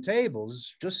me from the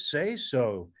tables, just say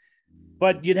so.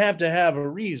 But you'd have to have a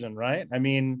reason, right? I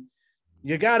mean,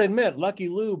 you got to admit, Lucky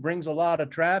Lou brings a lot of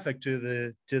traffic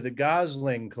to the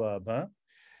Gosling Club, huh?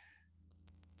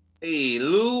 Hey,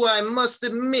 Lou, I must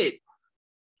admit,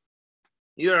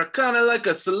 you're kind of like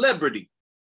a celebrity.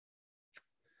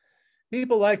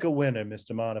 People like a winner,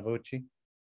 Mr. Montevucci.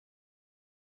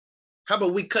 How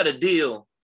about we cut a deal,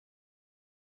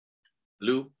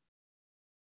 Lou?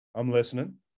 I'm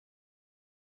listening.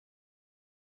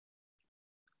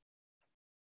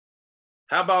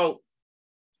 How about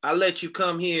I let you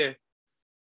come here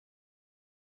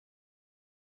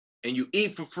and you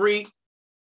eat for free,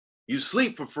 you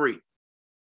sleep for free,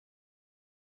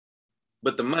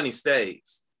 but the money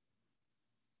stays.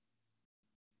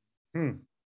 Hmm.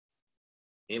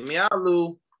 Hear me out,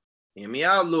 Lou. Hear me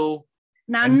out, Lou.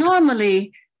 Now,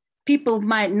 normally, people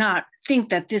might not think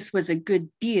that this was a good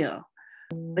deal.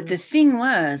 But the thing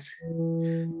was,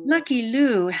 Lucky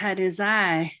Lou had his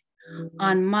eye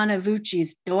on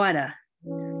Montevucci's daughter,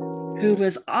 who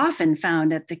was often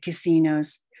found at the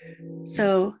casinos.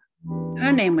 So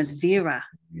her name was Vera.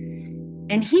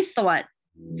 And he thought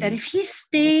that if he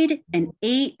stayed and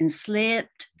ate and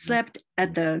slept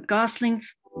at the Gosling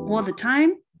all the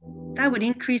time, that would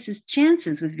increase his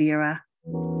chances with Vera.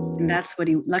 And that's what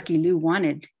Lucky Lou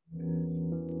wanted.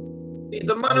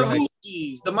 The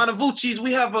Montevuccis,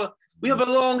 we have a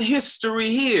long history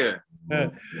here.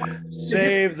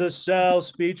 Save the cell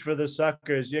speech for the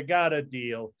suckers. You got a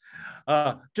deal.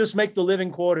 Just make the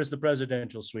living quarters the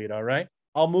presidential suite, all right?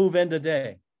 I'll move in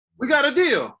today. We got a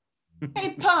deal.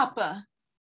 Hey, Papa.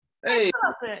 Hey,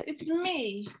 Papa, it's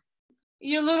me,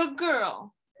 your little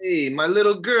girl. hey, my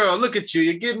little girl, look at you.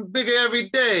 You're getting bigger every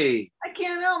day. I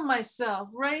can't help myself,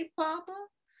 right, Papa?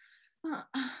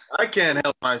 I can't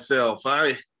help myself.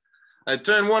 I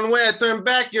turn one way, I turn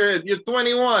back. You're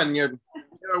 21. You're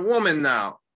a woman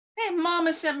now. Hey,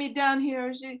 Mama sent me down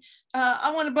here.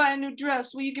 I want to buy a new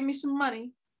dress. Will you give me some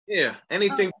money? Yeah,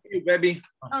 anything for you, baby.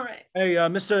 All right. Hey,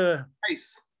 Mr.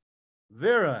 Nice.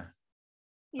 Vera.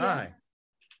 Yeah. Hi.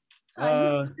 Hi,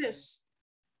 who's this?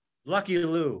 Lucky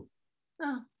Lou.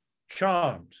 Oh.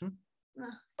 Charmed.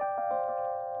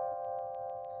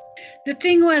 The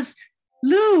thing was,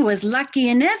 Lou was lucky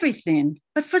in everything,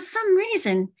 but for some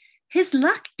reason, his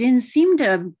luck didn't seem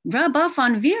to rub off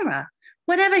on Vera.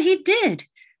 Whatever he did,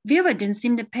 Vera didn't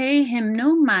seem to pay him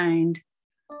no mind.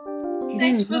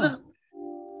 Thanks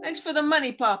for the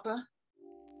money, Papa.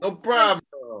 No problem.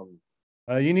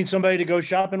 You need somebody to go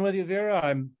shopping with you, Vera?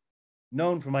 I'm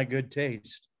known for my good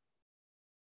taste.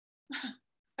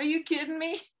 Are you kidding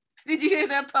me? Did you hear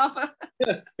that, Papa?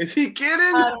 Is he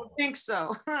kidding? I don't think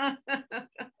so.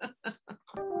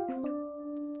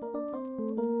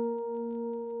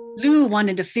 Lou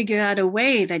wanted to figure out a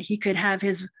way that he could have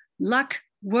his luck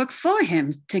work for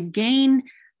him to gain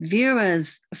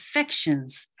Vera's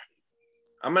affections.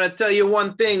 I'm gonna tell you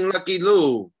one thing, Lucky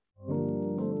Lou.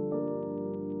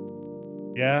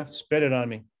 Yeah, spit it on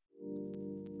me.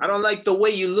 I don't like the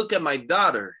way you look at my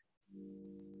daughter.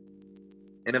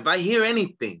 And if I hear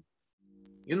anything,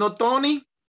 you know Tony's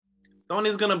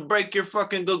gonna break your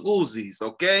fucking gagoozis,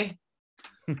 okay?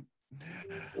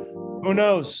 Who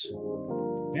knows?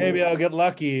 Maybe I'll get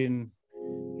lucky and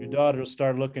your daughter will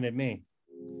start looking at me.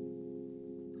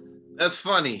 That's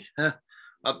funny.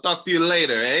 I'll talk to you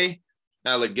later, eh?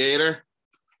 Alligator.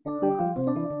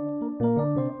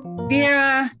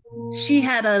 Vera, she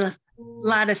had a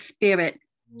lot of spirit.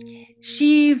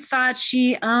 She thought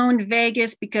she owned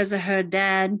Vegas because of her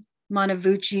dad.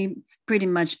 Montevucci pretty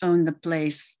much owned the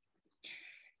place.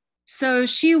 So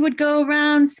she would go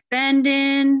around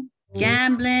spending,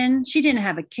 gambling. She didn't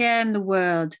have a care in the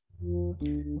world.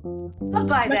 I'll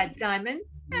buy that diamond.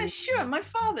 Yeah, sure, my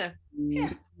father. Yeah,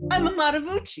 I'm a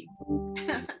Montevucci.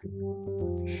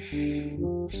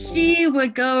 She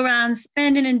would go around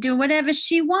spending and doing whatever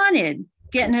she wanted,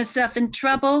 getting herself in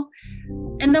trouble.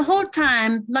 And the whole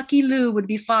time, Lucky Lou would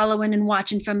be following and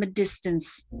watching from a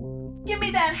distance. Give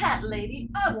me that hat, lady.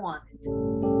 I want it.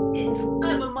 Yeah,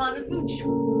 I'm a Montevucci.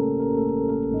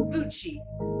 Vucci.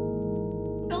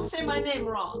 Don't say my name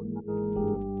wrong.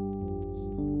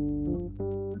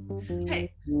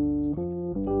 Hey.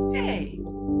 Hey,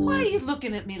 why are you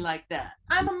looking at me like that?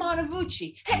 I'm a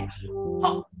Montevucci. Hey.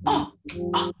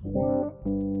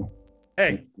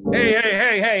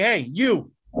 Hey,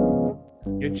 you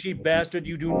cheap bastard,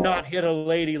 you do not hit a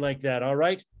lady like that, all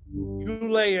right? You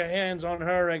lay your hands on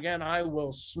her again, I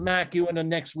will smack you into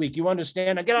next week. You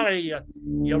understand? Now get out of here,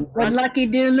 you What Lucky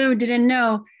Lou didn't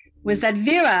know was that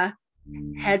Vera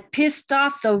had pissed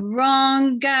off the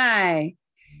wrong guy.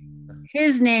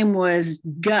 His name was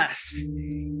Gus,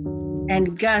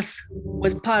 and Gus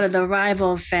was part of the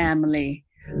rival family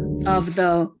of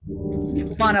the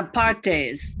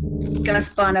Bonapartes. Gus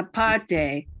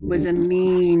Bonaparte was a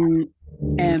mean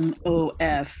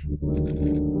MOF.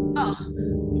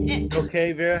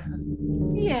 Okay, Vera?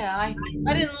 Yeah,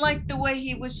 I didn't like the way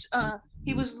he was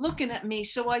looking at me,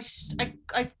 so I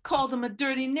called him a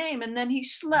dirty name, and then he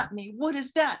slapped me. What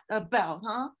is that about,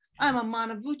 huh? I'm a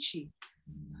Montevucci.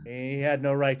 He had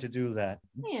no right to do that.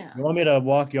 Yeah. You want me to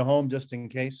walk you home just in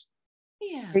case?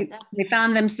 Yeah. They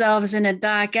found themselves in a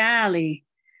dark alley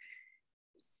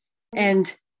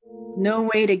and no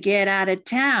way to get out of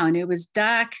town. It was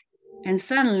dark, and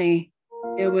suddenly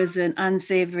there was an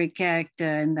unsavory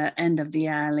character in the end of the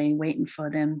alley waiting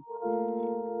for them.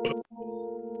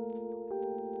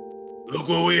 Look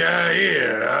what we have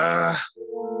here, huh?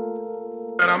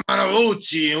 Got a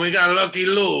Montevucci and we got Lucky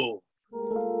Lou.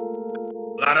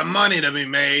 A lot of money to be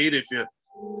made if you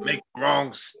make the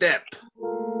wrong step.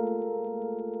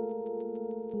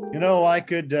 You know, I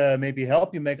could maybe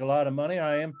help you make a lot of money.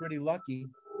 I am pretty lucky.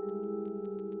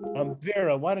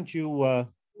 Vera, why don't you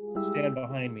stand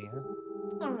behind me, huh?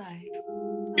 All right.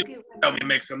 Help me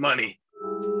make some money.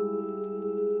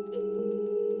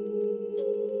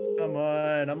 Come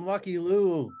on, I'm Lucky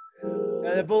Lou.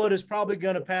 The bullet is probably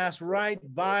going to pass right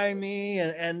by me,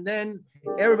 and then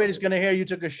everybody's going to hear you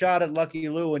took a shot at Lucky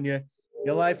Lou, and your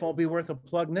life won't be worth a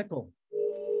plug nickel.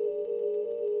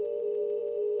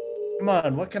 Come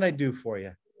on, what can I do for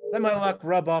you? Let my luck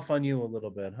rub off on you a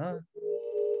little bit, huh?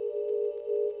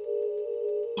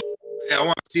 Yeah, I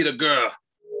want to see the girl.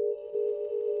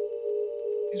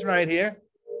 She's right here.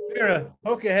 Vera,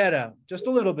 poke your head out just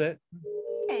a little bit.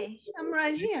 Hey, I'm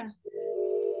right here.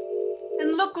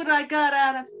 And look what I got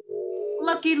out of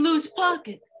Lucky Lou's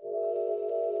pocket.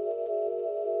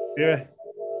 Vera,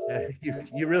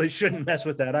 you really shouldn't mess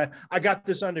with that. I got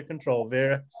this under control,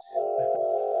 Vera.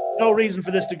 no reason for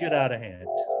this to get out of hand.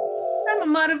 I'm a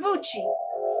Montevucci.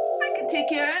 I can take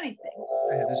care of anything.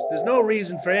 There's no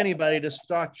reason for anybody to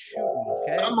start shooting,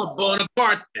 okay? I'm a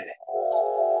Bonaparte.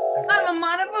 I'm a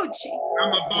Montevucci.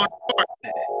 I'm a Bonaparte.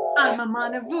 I'm a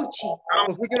Montevucci.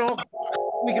 Look,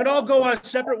 we can all go our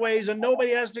separate ways and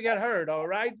nobody has to get hurt, all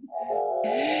right?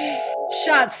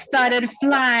 Shots started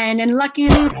flying, and Lucky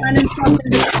Lou found himself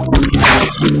in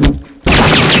the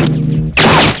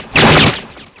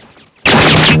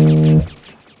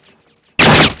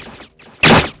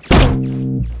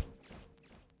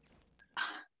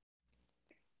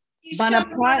You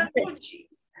shot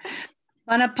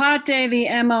Bonaparte, the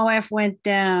MOF went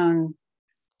down.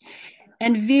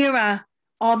 And Vera,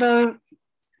 although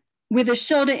with a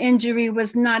shoulder injury,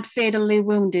 was not fatally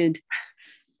wounded.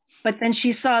 But then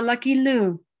she saw Lucky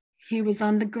Lou. He was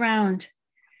on the ground.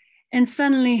 And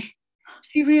suddenly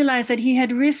she realized that he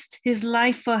had risked his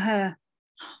life for her.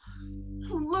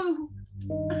 Lou.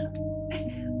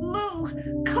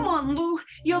 Lou. Come on, Lou.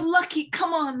 You're lucky.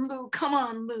 Come on, Lou. Come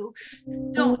on, Lou.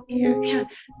 Don't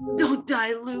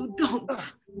die, Lou. Don't.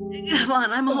 Come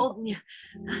on, I'm holding you.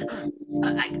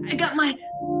 I got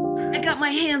my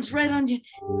hands right on you,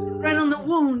 right on the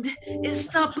wound. It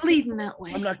stopped bleeding that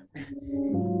way.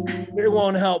 It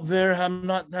won't help, Vera. I'm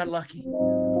not that lucky.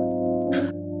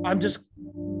 I'm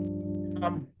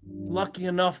lucky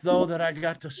enough, though, that I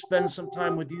got to spend some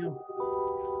time with you.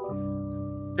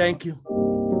 Thank you.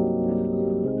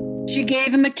 She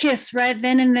gave him a kiss right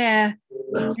then and there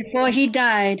before he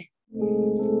died.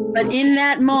 But in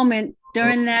that moment,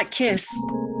 during that kiss,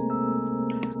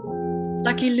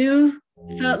 Lucky Lou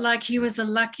felt like he was the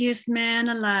luckiest man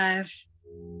alive.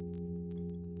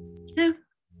 Yeah.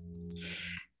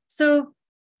 So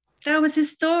that was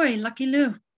his story, Lucky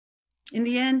Lou. In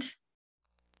the end,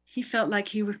 he felt like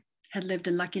he had lived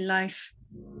a lucky life.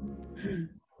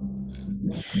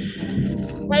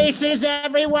 Places,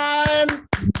 everyone!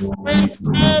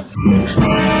 Places!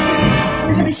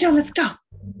 Ready the show, let's go.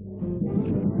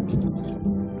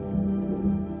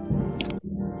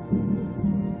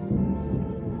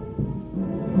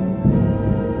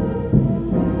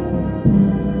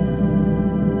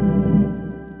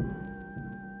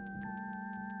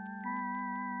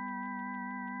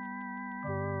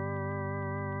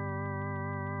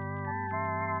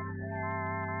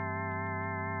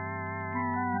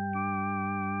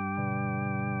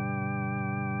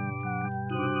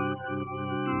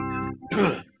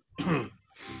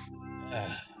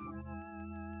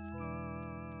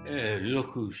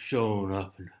 Look who's showing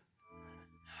up in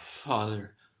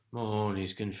Father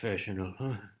Mahoney's confessional.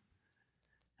 Huh?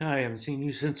 I haven't seen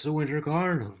you since the Winter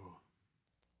Carnival.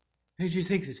 Did you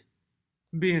think that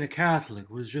being a Catholic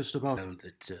was just about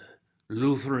that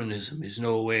Lutheranism is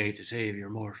no way to save your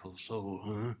mortal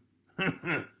soul,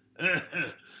 huh?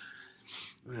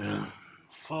 Well,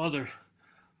 Father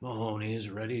Mahoney is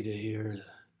ready to hear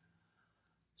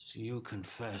you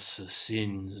confess the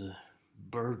sins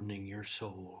burdening your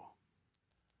soul.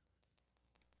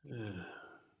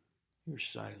 You're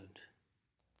silent.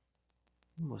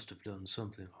 You must have done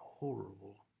something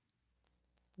horrible.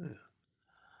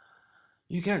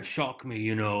 You can't shock me,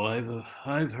 you know.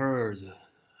 I've heard the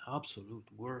absolute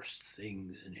worst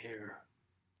things in here.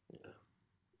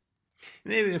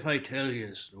 Maybe if I tell you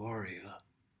a story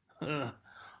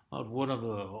of one of the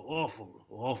awful,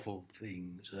 awful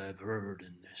things I've heard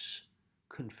in this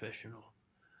confessional.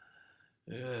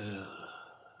 There's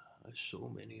so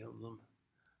many of them.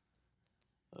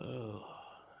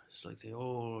 It's like they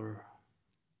all are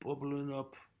bubbling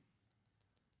up.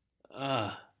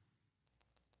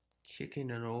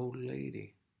 Kicking an old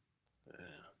lady.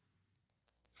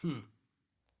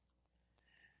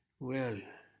 Well,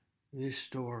 this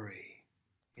story,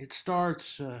 it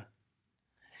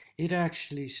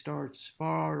actually starts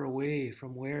far away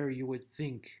from where you would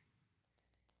think.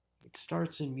 It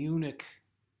starts in Munich.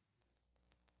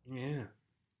 Yeah,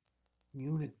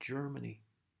 Munich, Germany.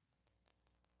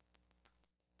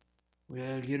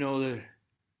 Well, you know,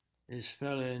 this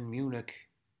fella in Munich,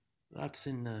 that's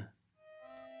in the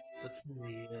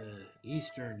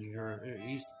East Germany.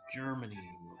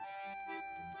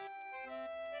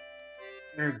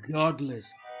 They're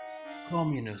godless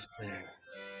communists there.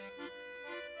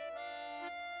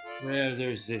 Well,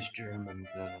 there's this German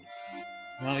fella.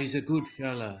 Now, he's a good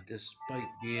fella, despite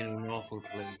being in an awful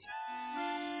place.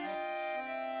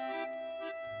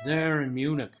 There in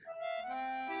Munich,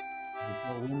 he's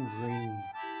got one dream.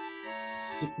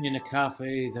 Sitting in a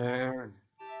cafe there, and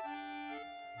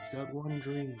he's got one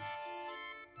dream.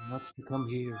 And that's to come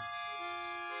here.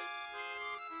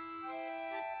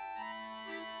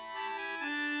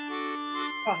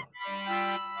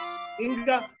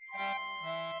 Inga,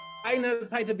 Eine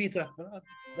Peite bitte.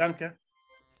 Danke.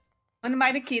 Und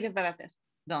meine Kinder, brother.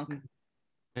 Danke.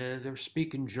 They're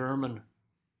speaking German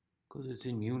because it's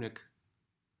in Munich.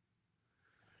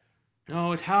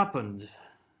 No, it happened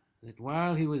that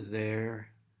while he was there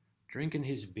drinking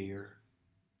his beer,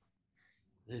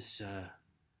 this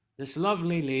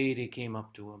lovely lady came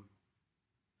up to him,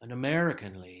 an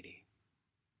American lady.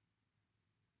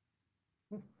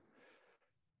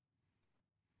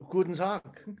 Guten Tag.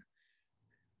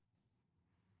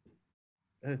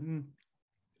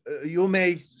 You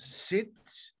may sit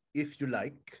if you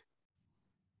like.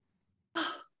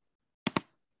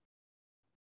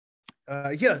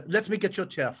 Here, let me get your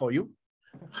chair for you.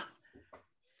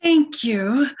 Thank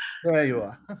you. There you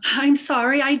are. I'm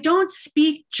sorry, I don't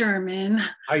speak German.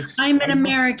 I'm an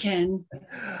American.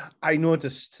 I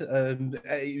noticed.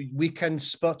 We can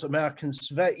spot Americans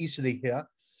very easily here.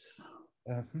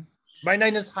 My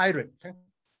name is Heinrich.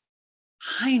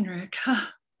 Heinrich.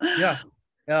 Yeah,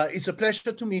 it's a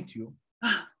pleasure to meet you.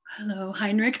 Hello,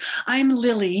 Heinrich. I'm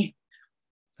Lily.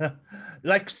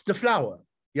 Like the flower,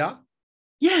 yeah?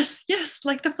 Yes,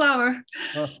 like the flower.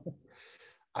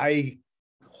 I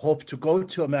hope to go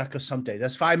to America someday.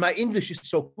 That's why my English is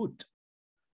so good.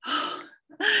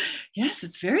 Yes,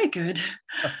 it's very good.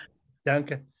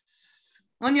 Danke.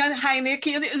 Und ja, Heinrich,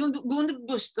 gute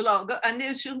Buslage,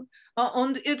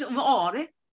 und it war.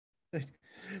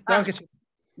 Danke.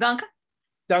 Danke.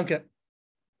 Danke.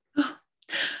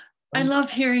 I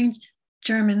love hearing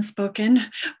German spoken.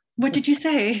 What did you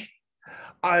say?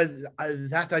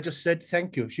 That I just said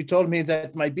thank you. She told me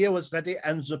that my beer was ready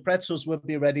and the pretzels will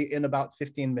be ready in about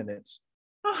 15 minutes.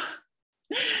 Oh.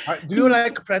 Do you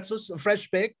like pretzels, fresh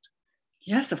baked?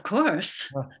 Yes, of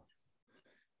course.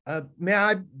 May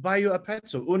I buy you a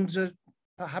pretzel and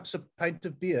perhaps a pint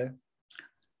of beer?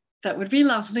 That would be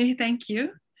lovely. Thank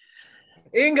you.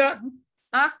 Inga.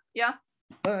 Ja.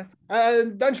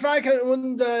 Dan schweigen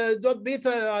und dort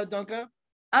bitte, danke.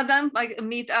 Dan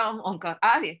meet onkel.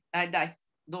 Ali, die.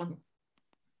 Don't.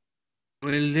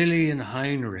 Well, Lily and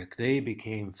Heinrich, they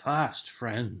became fast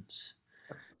friends.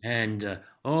 And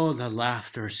the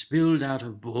laughter spilled out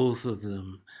of both of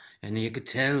them. And you could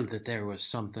tell that there was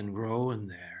something growing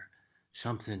there,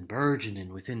 something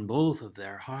burgeoning within both of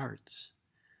their hearts.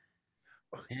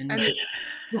 And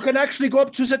you can actually go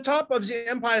up to the top of the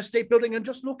Empire State Building and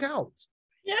just look out.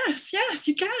 Yes,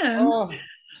 you can.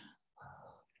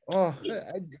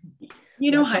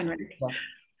 You know, Heinrich.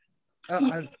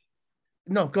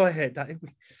 No, go ahead.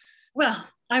 Well,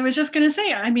 I was just going to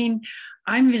say, I mean,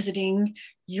 I'm visiting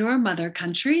your mother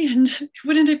country, and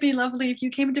wouldn't it be lovely if you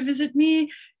came to visit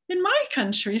me in my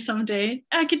country someday?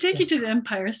 I could take you to the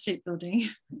Empire State Building.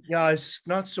 Yeah, it's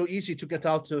not so easy to get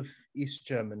out of East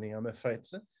Germany, I'm afraid.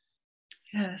 Sir.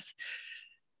 Yes.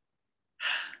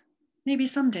 Maybe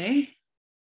someday.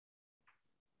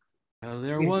 Well,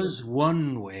 there was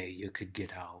one way you could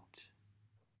get out.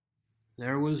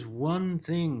 There was one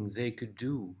thing they could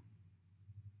do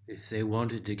if they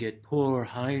wanted to get poor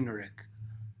Heinrich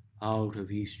out of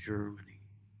East Germany.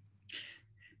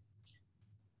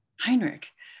 Heinrich,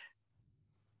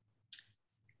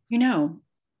 you know,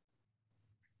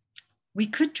 we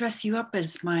could dress you up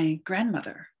as my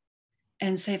grandmother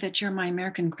and say that you're my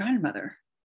American grandmother.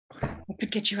 I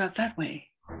could get you out that way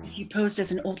if you posed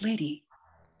as an old lady.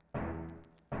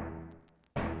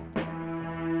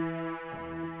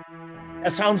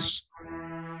 That sounds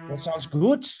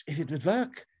good if it would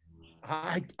work.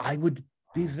 I would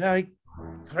be very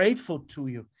grateful to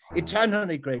you,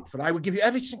 eternally grateful. I would give you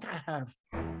everything I have.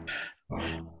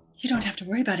 You don't have to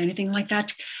worry about anything like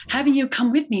that. Having you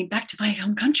come with me back to my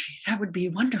home country, that would be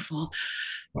wonderful.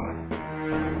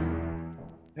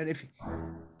 And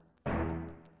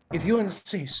if you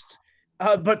insist,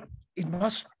 but it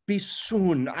must be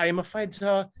soon. I am afraid there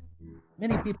are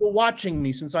many people watching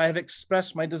me since I have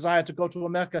expressed my desire to go to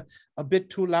America a bit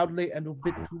too loudly and a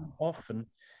bit too often.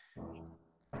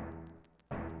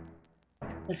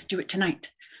 Let's do it tonight.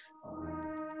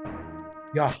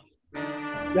 Yeah.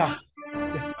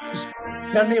 Just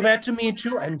tell me where to meet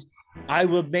you, and I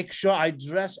will make sure I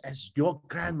dress as your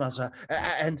grandmother,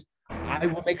 and I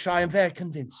will make sure I am very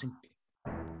convincing.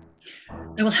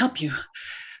 I will help you.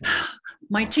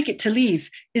 My ticket to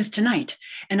leave is tonight,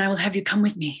 and I will have you come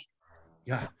with me.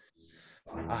 Yeah.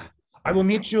 I will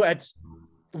meet you at...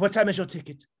 What time is your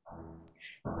ticket?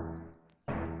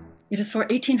 It is for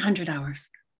 1800 hours.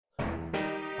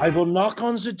 I will knock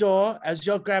on the door as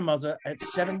your grandmother at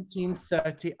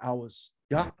 1730 hours.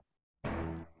 Yeah?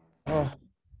 Oh,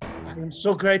 I am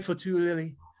so grateful to you,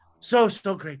 Lily. So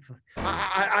grateful.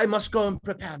 I must go and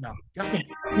prepare now. Yeah?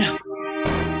 Yes, now.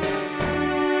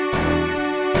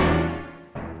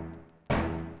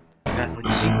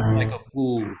 It seemed like a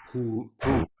fool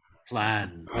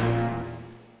plan.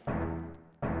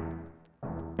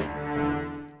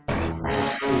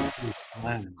 Foolproof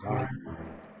plans, aren't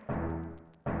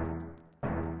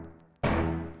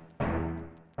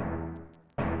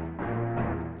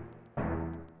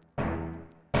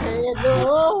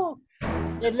Hello?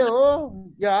 Hello?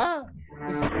 Yeah?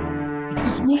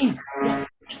 It's me. Yeah.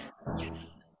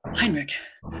 Heinrich,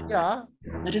 Yeah.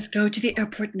 let us go to the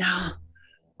airport now.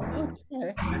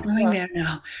 Okay. We're going there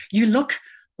now. You look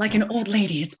like an old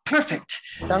lady. It's perfect.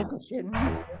 Dankeschön.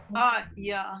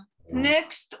 Yeah.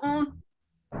 Next on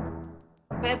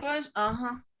papers.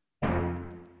 Yeah.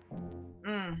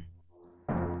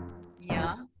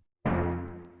 Yeah.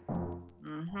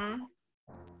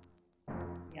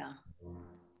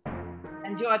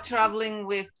 And you are traveling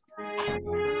with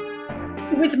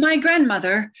my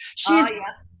grandmother. She's yeah.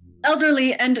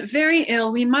 elderly and very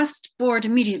ill. We must board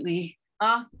immediately.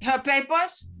 Her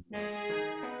papers?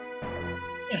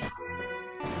 Yes.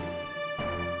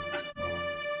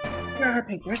 Here are her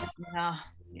papers. Yeah.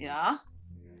 Yeah.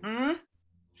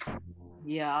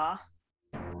 Yeah.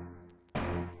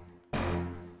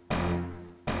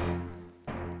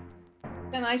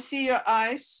 Can I see your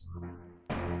eyes?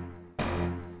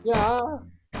 Yeah.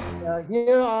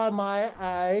 Here are my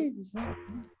eyes.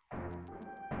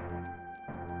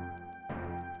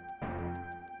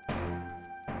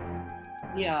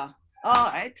 Yeah. All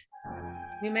right.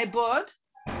 You may board.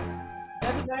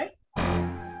 That's right.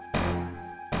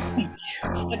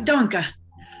 Danke.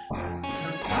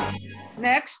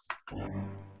 Next.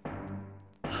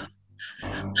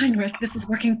 Heinrich, this is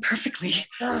working perfectly.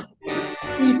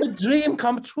 It's a dream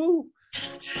come true.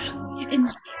 Yes. And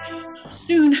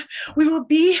soon we will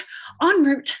be en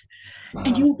route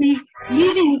and you will be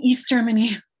leaving East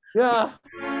Germany. Yeah.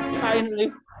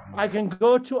 Finally, I can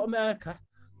go to America.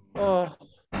 Oh.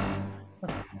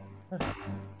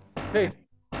 Hey,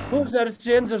 who's that at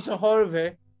the end of the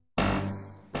hallway?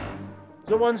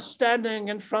 The one standing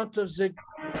in front of the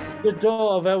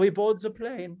door where we board the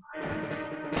plane.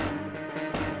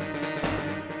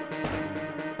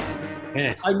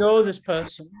 Yes. I know this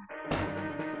person.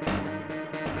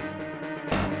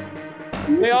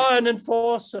 They are an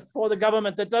enforcer for the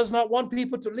government that does not want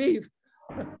people to leave.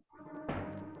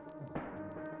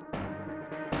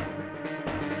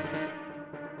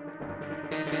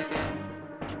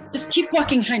 Just keep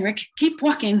walking, Heinrich. Keep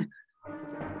walking.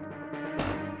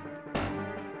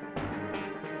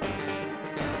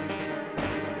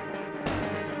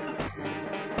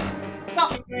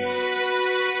 Stop.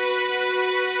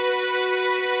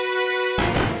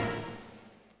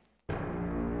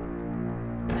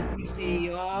 Let me see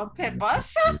your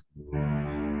papers.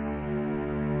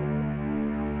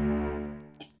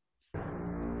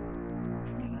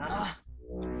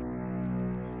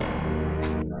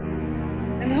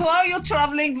 And who are you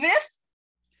traveling with?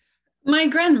 My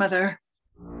grandmother.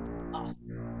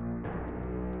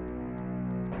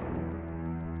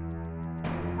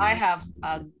 I have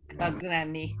a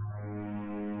granny.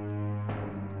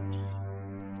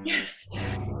 Yes.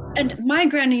 And my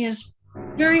granny is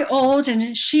very old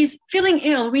and she's feeling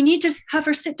ill. We need to have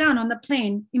her sit down on the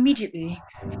plane immediately.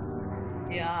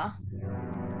 Yeah.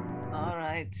 All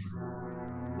right.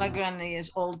 My granny is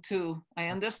old too. I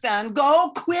understand.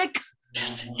 Go quick.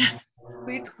 Yes, yes.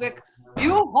 Quick.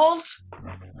 You halt.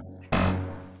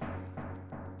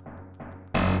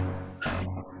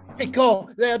 Hey, go.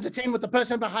 They're detained with the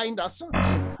person behind us.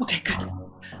 Okay, good.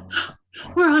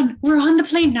 We're on the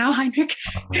plane now, Heinrich.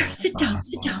 Here, sit down.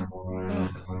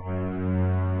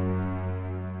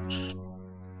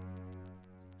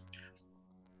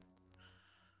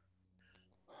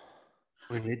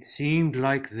 When it seemed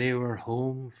like they were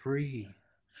home free.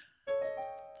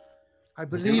 I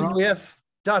believe we have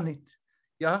done it.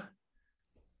 Yeah?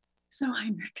 So,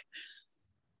 Heinrich,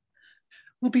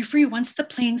 we'll be free once the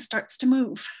plane starts to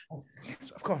move. Oh,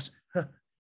 yes, of course. I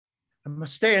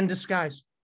must stay in disguise.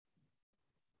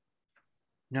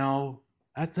 Now,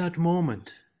 at that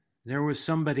moment, there was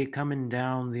somebody coming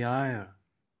down the aisle.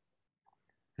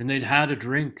 And they'd had a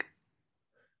drink.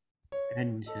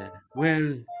 And,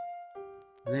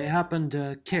 they happened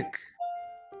to kick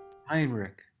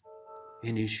Heinrich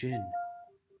in his shin.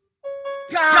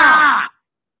 Ah!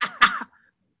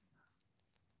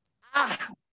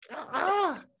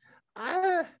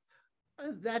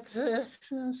 That's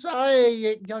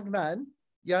sorry, young man.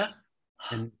 Yeah.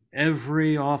 And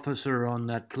every officer on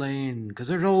that plane, because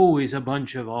there's always a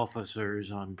bunch of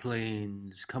officers on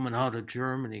planes coming out of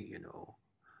Germany, you know.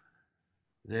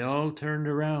 They all turned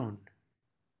around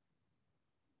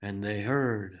and they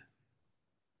heard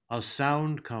a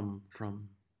sound come from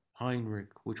Heinrich,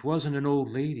 which wasn't an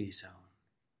old lady's own.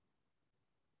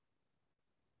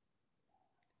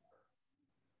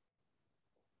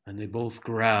 And they both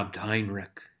grabbed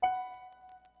Heinrich.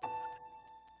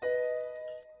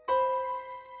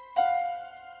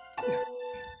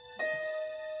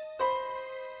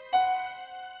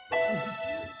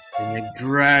 And they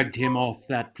dragged him off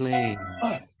that plane.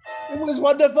 It was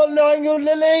wonderful knowing you,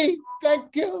 Lily.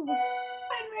 Thank you.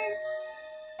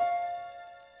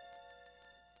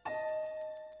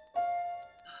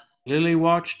 Lily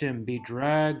watched him be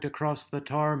dragged across the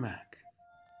tarmac.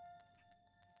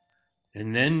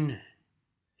 And then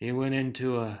he went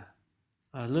into a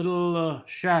little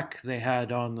shack they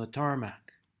had on the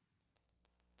tarmac.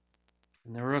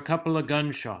 And there were a couple of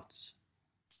gunshots.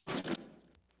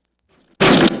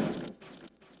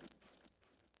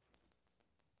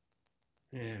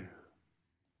 Yeah.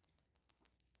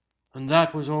 And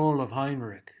that was all of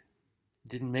Heinrich.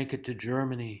 Didn't make it to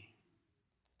Germany.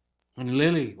 And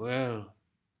Lily, well,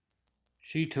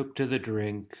 she took to the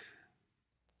drink.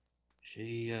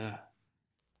 She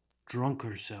drunk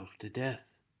herself to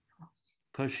death.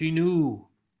 'Cause she knew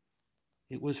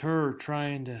it was her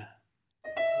trying to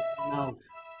get him out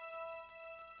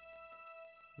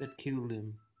that killed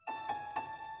him.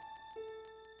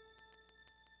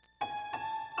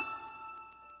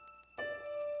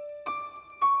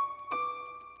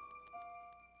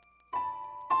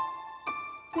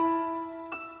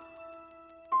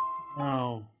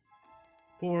 Now,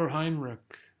 poor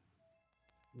Heinrich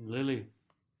and Lily,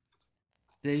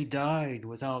 they died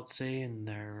without saying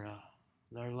their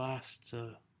last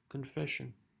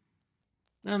confession.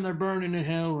 And they're burning in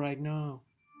hell right now.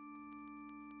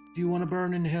 Do you want to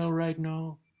burn in hell right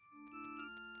now?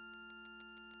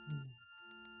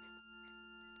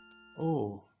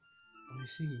 Oh, I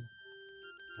see.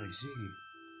 I see.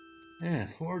 Yeah,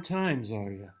 4 times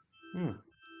are you? Huh.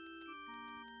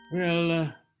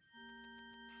 Well,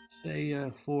 say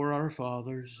for our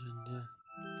fathers and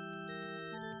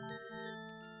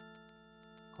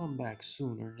come back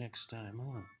sooner next time,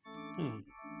 huh?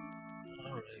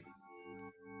 All right.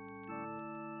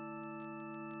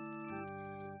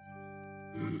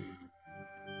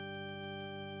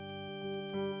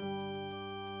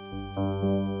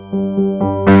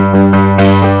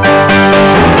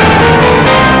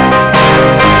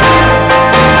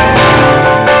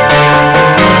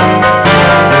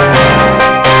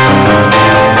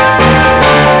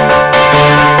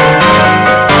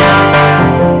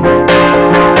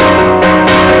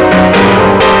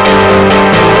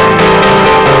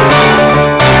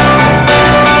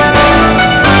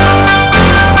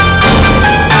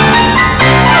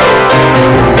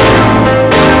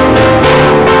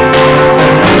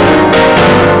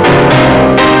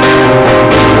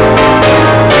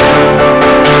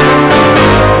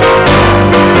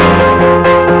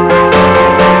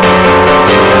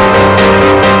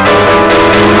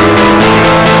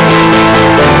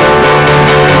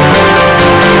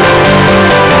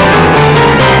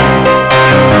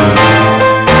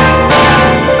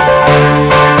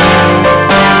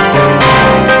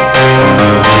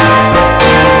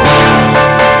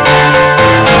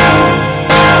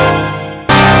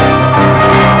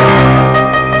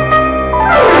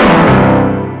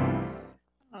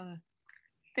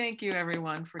 Thank you,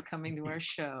 everyone, for coming to our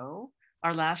show,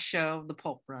 our last show of the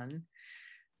Pulp Run.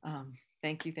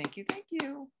 Thank you, thank you, thank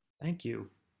you. Thank you.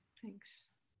 Thanks.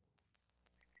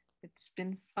 It's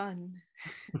been fun.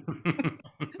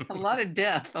 A lot of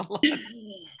death. A lot.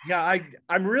 Yeah,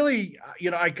 I'm really,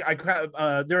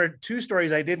 there are 2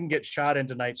 stories I didn't get shot in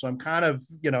tonight, so I'm kind of,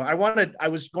 I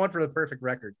was going for the perfect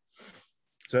record.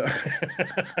 So.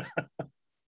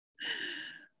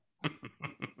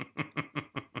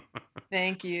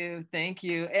 Thank you. Thank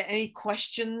you. Any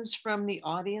questions from the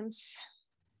audience?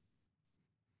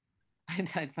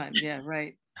 I'd find, yeah,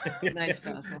 right. Nice,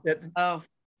 Basil. Oh.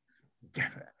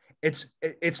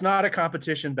 It's not a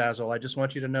competition, Basil. I just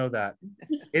want you to know that.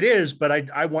 It is,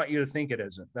 but I want you to think it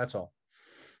isn't. That's all.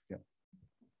 Yeah.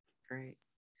 Great.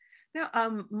 Now,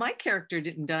 my character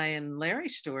didn't die in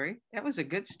Larry's story. That was a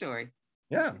good story.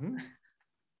 Yeah.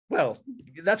 Well,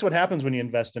 that's what happens when you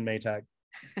invest in Maytag.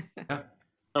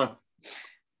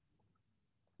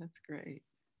 That's great.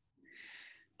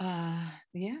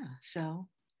 Yeah, so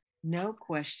no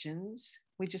questions.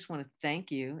 We just want to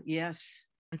thank you. Yes.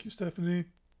 Thank you, Stephanie.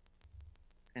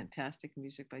 Fantastic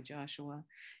music by Joshua.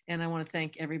 And I want to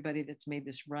thank everybody that's made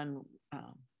this run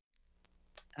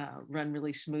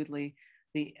really smoothly.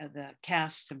 The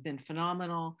casts have been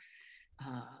phenomenal.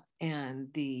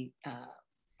 And the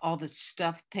all the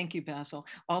stuff, thank you, Basil,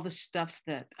 all the stuff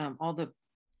that, all the,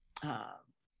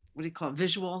 what do you call it,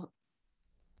 visual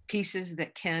pieces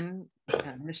that Ken,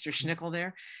 Mr. Schnickel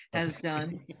there, has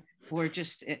done were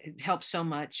just, it helped so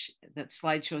much. That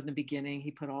slideshow in the beginning,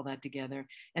 he put all that together.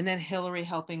 And then Hillary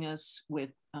helping us with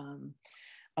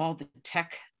all the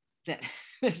tech, that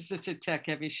there's such a tech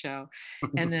heavy show.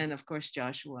 And then of course,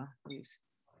 Joshua, who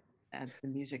adds the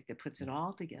music that puts it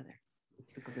all together.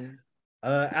 It's the glue.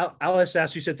 Alice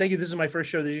asked, you said, thank you. This is my first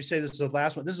show. Did you say this is the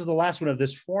last one? This is the last one of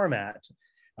this format.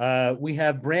 We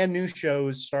have brand new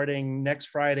shows starting next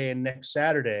Friday and next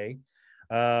Saturday.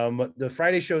 The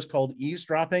Friday show is called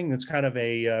Eavesdropping. It's kind of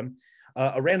a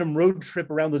random road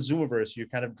trip around the Zoomiverse. You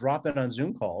kind of drop in on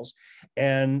Zoom calls.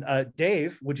 And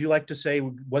Dave, would you like to say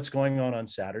what's going on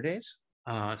Saturdays?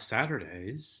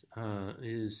 Saturdays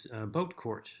is Boat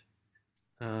Court,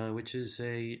 which is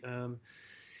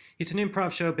it's an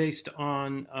improv show based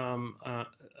on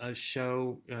a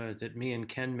show that me and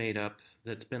Ken made up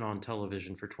that's been on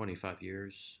television for 25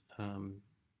 years.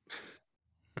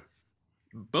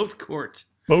 Boat Court.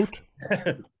 Boat?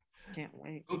 Can't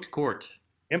wait. Boat Court.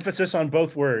 Emphasis on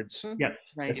both words.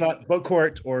 Yes. Right. It's not boat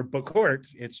court or book court.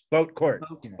 It's boat court.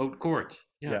 Boat Court.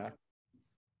 Yeah.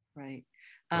 Right.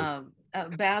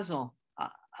 Basil,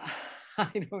 I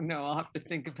don't know. I'll have to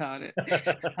think about it.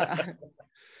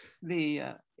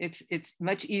 It's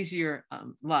much easier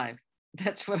live.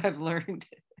 That's what I've learned.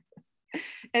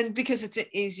 And because it's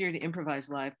easier to improvise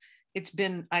live,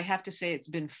 I have to say, it's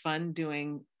been fun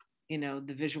doing,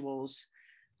 the visuals,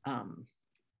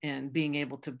 and being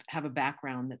able to have a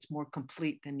background that's more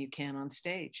complete than you can on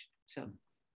stage. So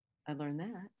I learned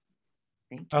that.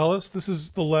 Thank you. Alice, this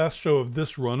is the last show of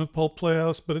this run of Pulp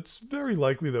Playhouse, but it's very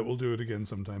likely that we'll do it again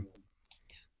sometime.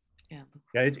 Yeah.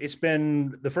 It's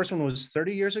been, the first one was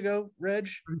 30 years ago, Reg?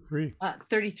 33.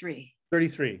 33.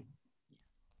 33.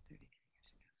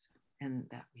 And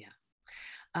that,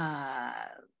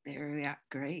 there we are.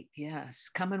 Great. Yes.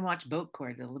 Come and watch Boat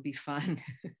Court. It'll be fun.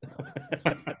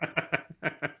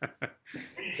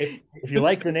 If you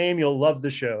like the name, you'll love the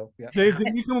show. Yeah. Dave,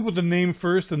 did you come up with the name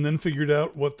first and then figured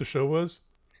out what the show was?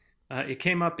 It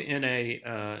came up in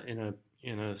a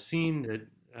scene that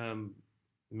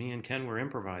me and Ken were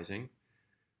improvising,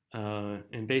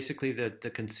 and basically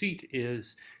the conceit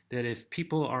is that if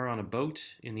people are on a boat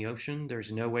in the ocean,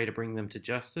 there's no way to bring them to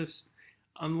justice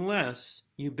unless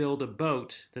you build a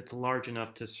boat that's large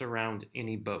enough to surround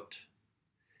any boat,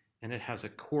 and it has a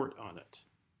court on it.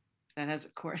 That has a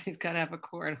court. He's got to have a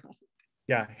court on it.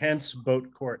 Yeah, hence boat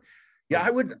court. Yeah,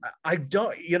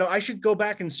 I should go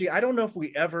back and see. I don't know if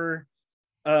we ever,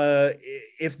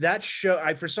 if that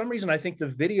show, for some reason, I think the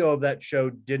video of that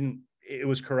show it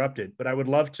was corrupted, but I would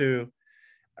love to,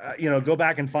 go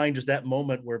back and find just that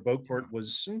moment where Boat Court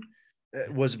was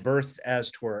birthed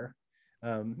as twere.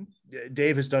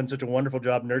 Dave has done such a wonderful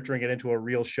job nurturing it into a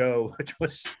real show, which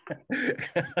was,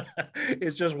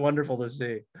 it's just wonderful to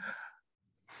see.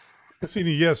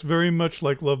 Cassini, yes, very much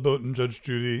like Love Boat and Judge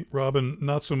Judy. Robin,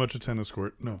 not so much a tennis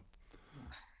court, no.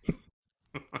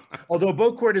 Although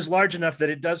Boat Court is large enough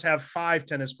that it does have 5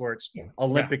 tennis courts,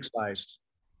 Olympic sized.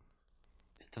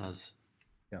 It does.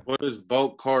 Yeah. What is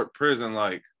Boat Court Prison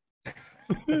like?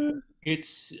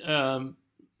 It's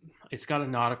got a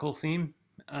nautical theme,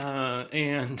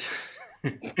 and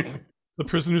the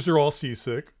prisoners are all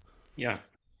seasick. Yeah.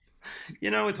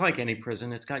 It's like any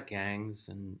prison. It's got gangs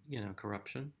and,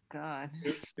 corruption. God.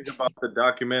 Think about the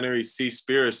documentary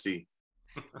Seaspiracy.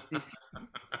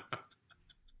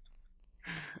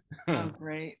 Oh,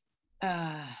 great.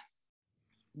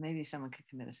 Maybe someone could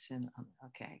commit a sin.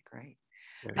 Okay, great.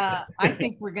 I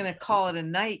think we're going to call it a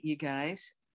night, you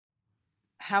guys.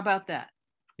 How about that?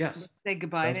 Yes. Let's say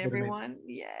goodbye to everyone.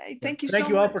 Yay. Thank you so much.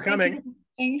 Thank you all for coming.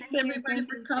 Thanks everybody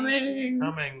for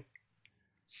coming.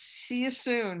 See you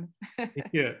soon.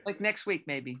 Yeah. Like next week,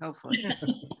 maybe, hopefully.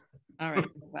 All right.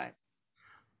 Bye.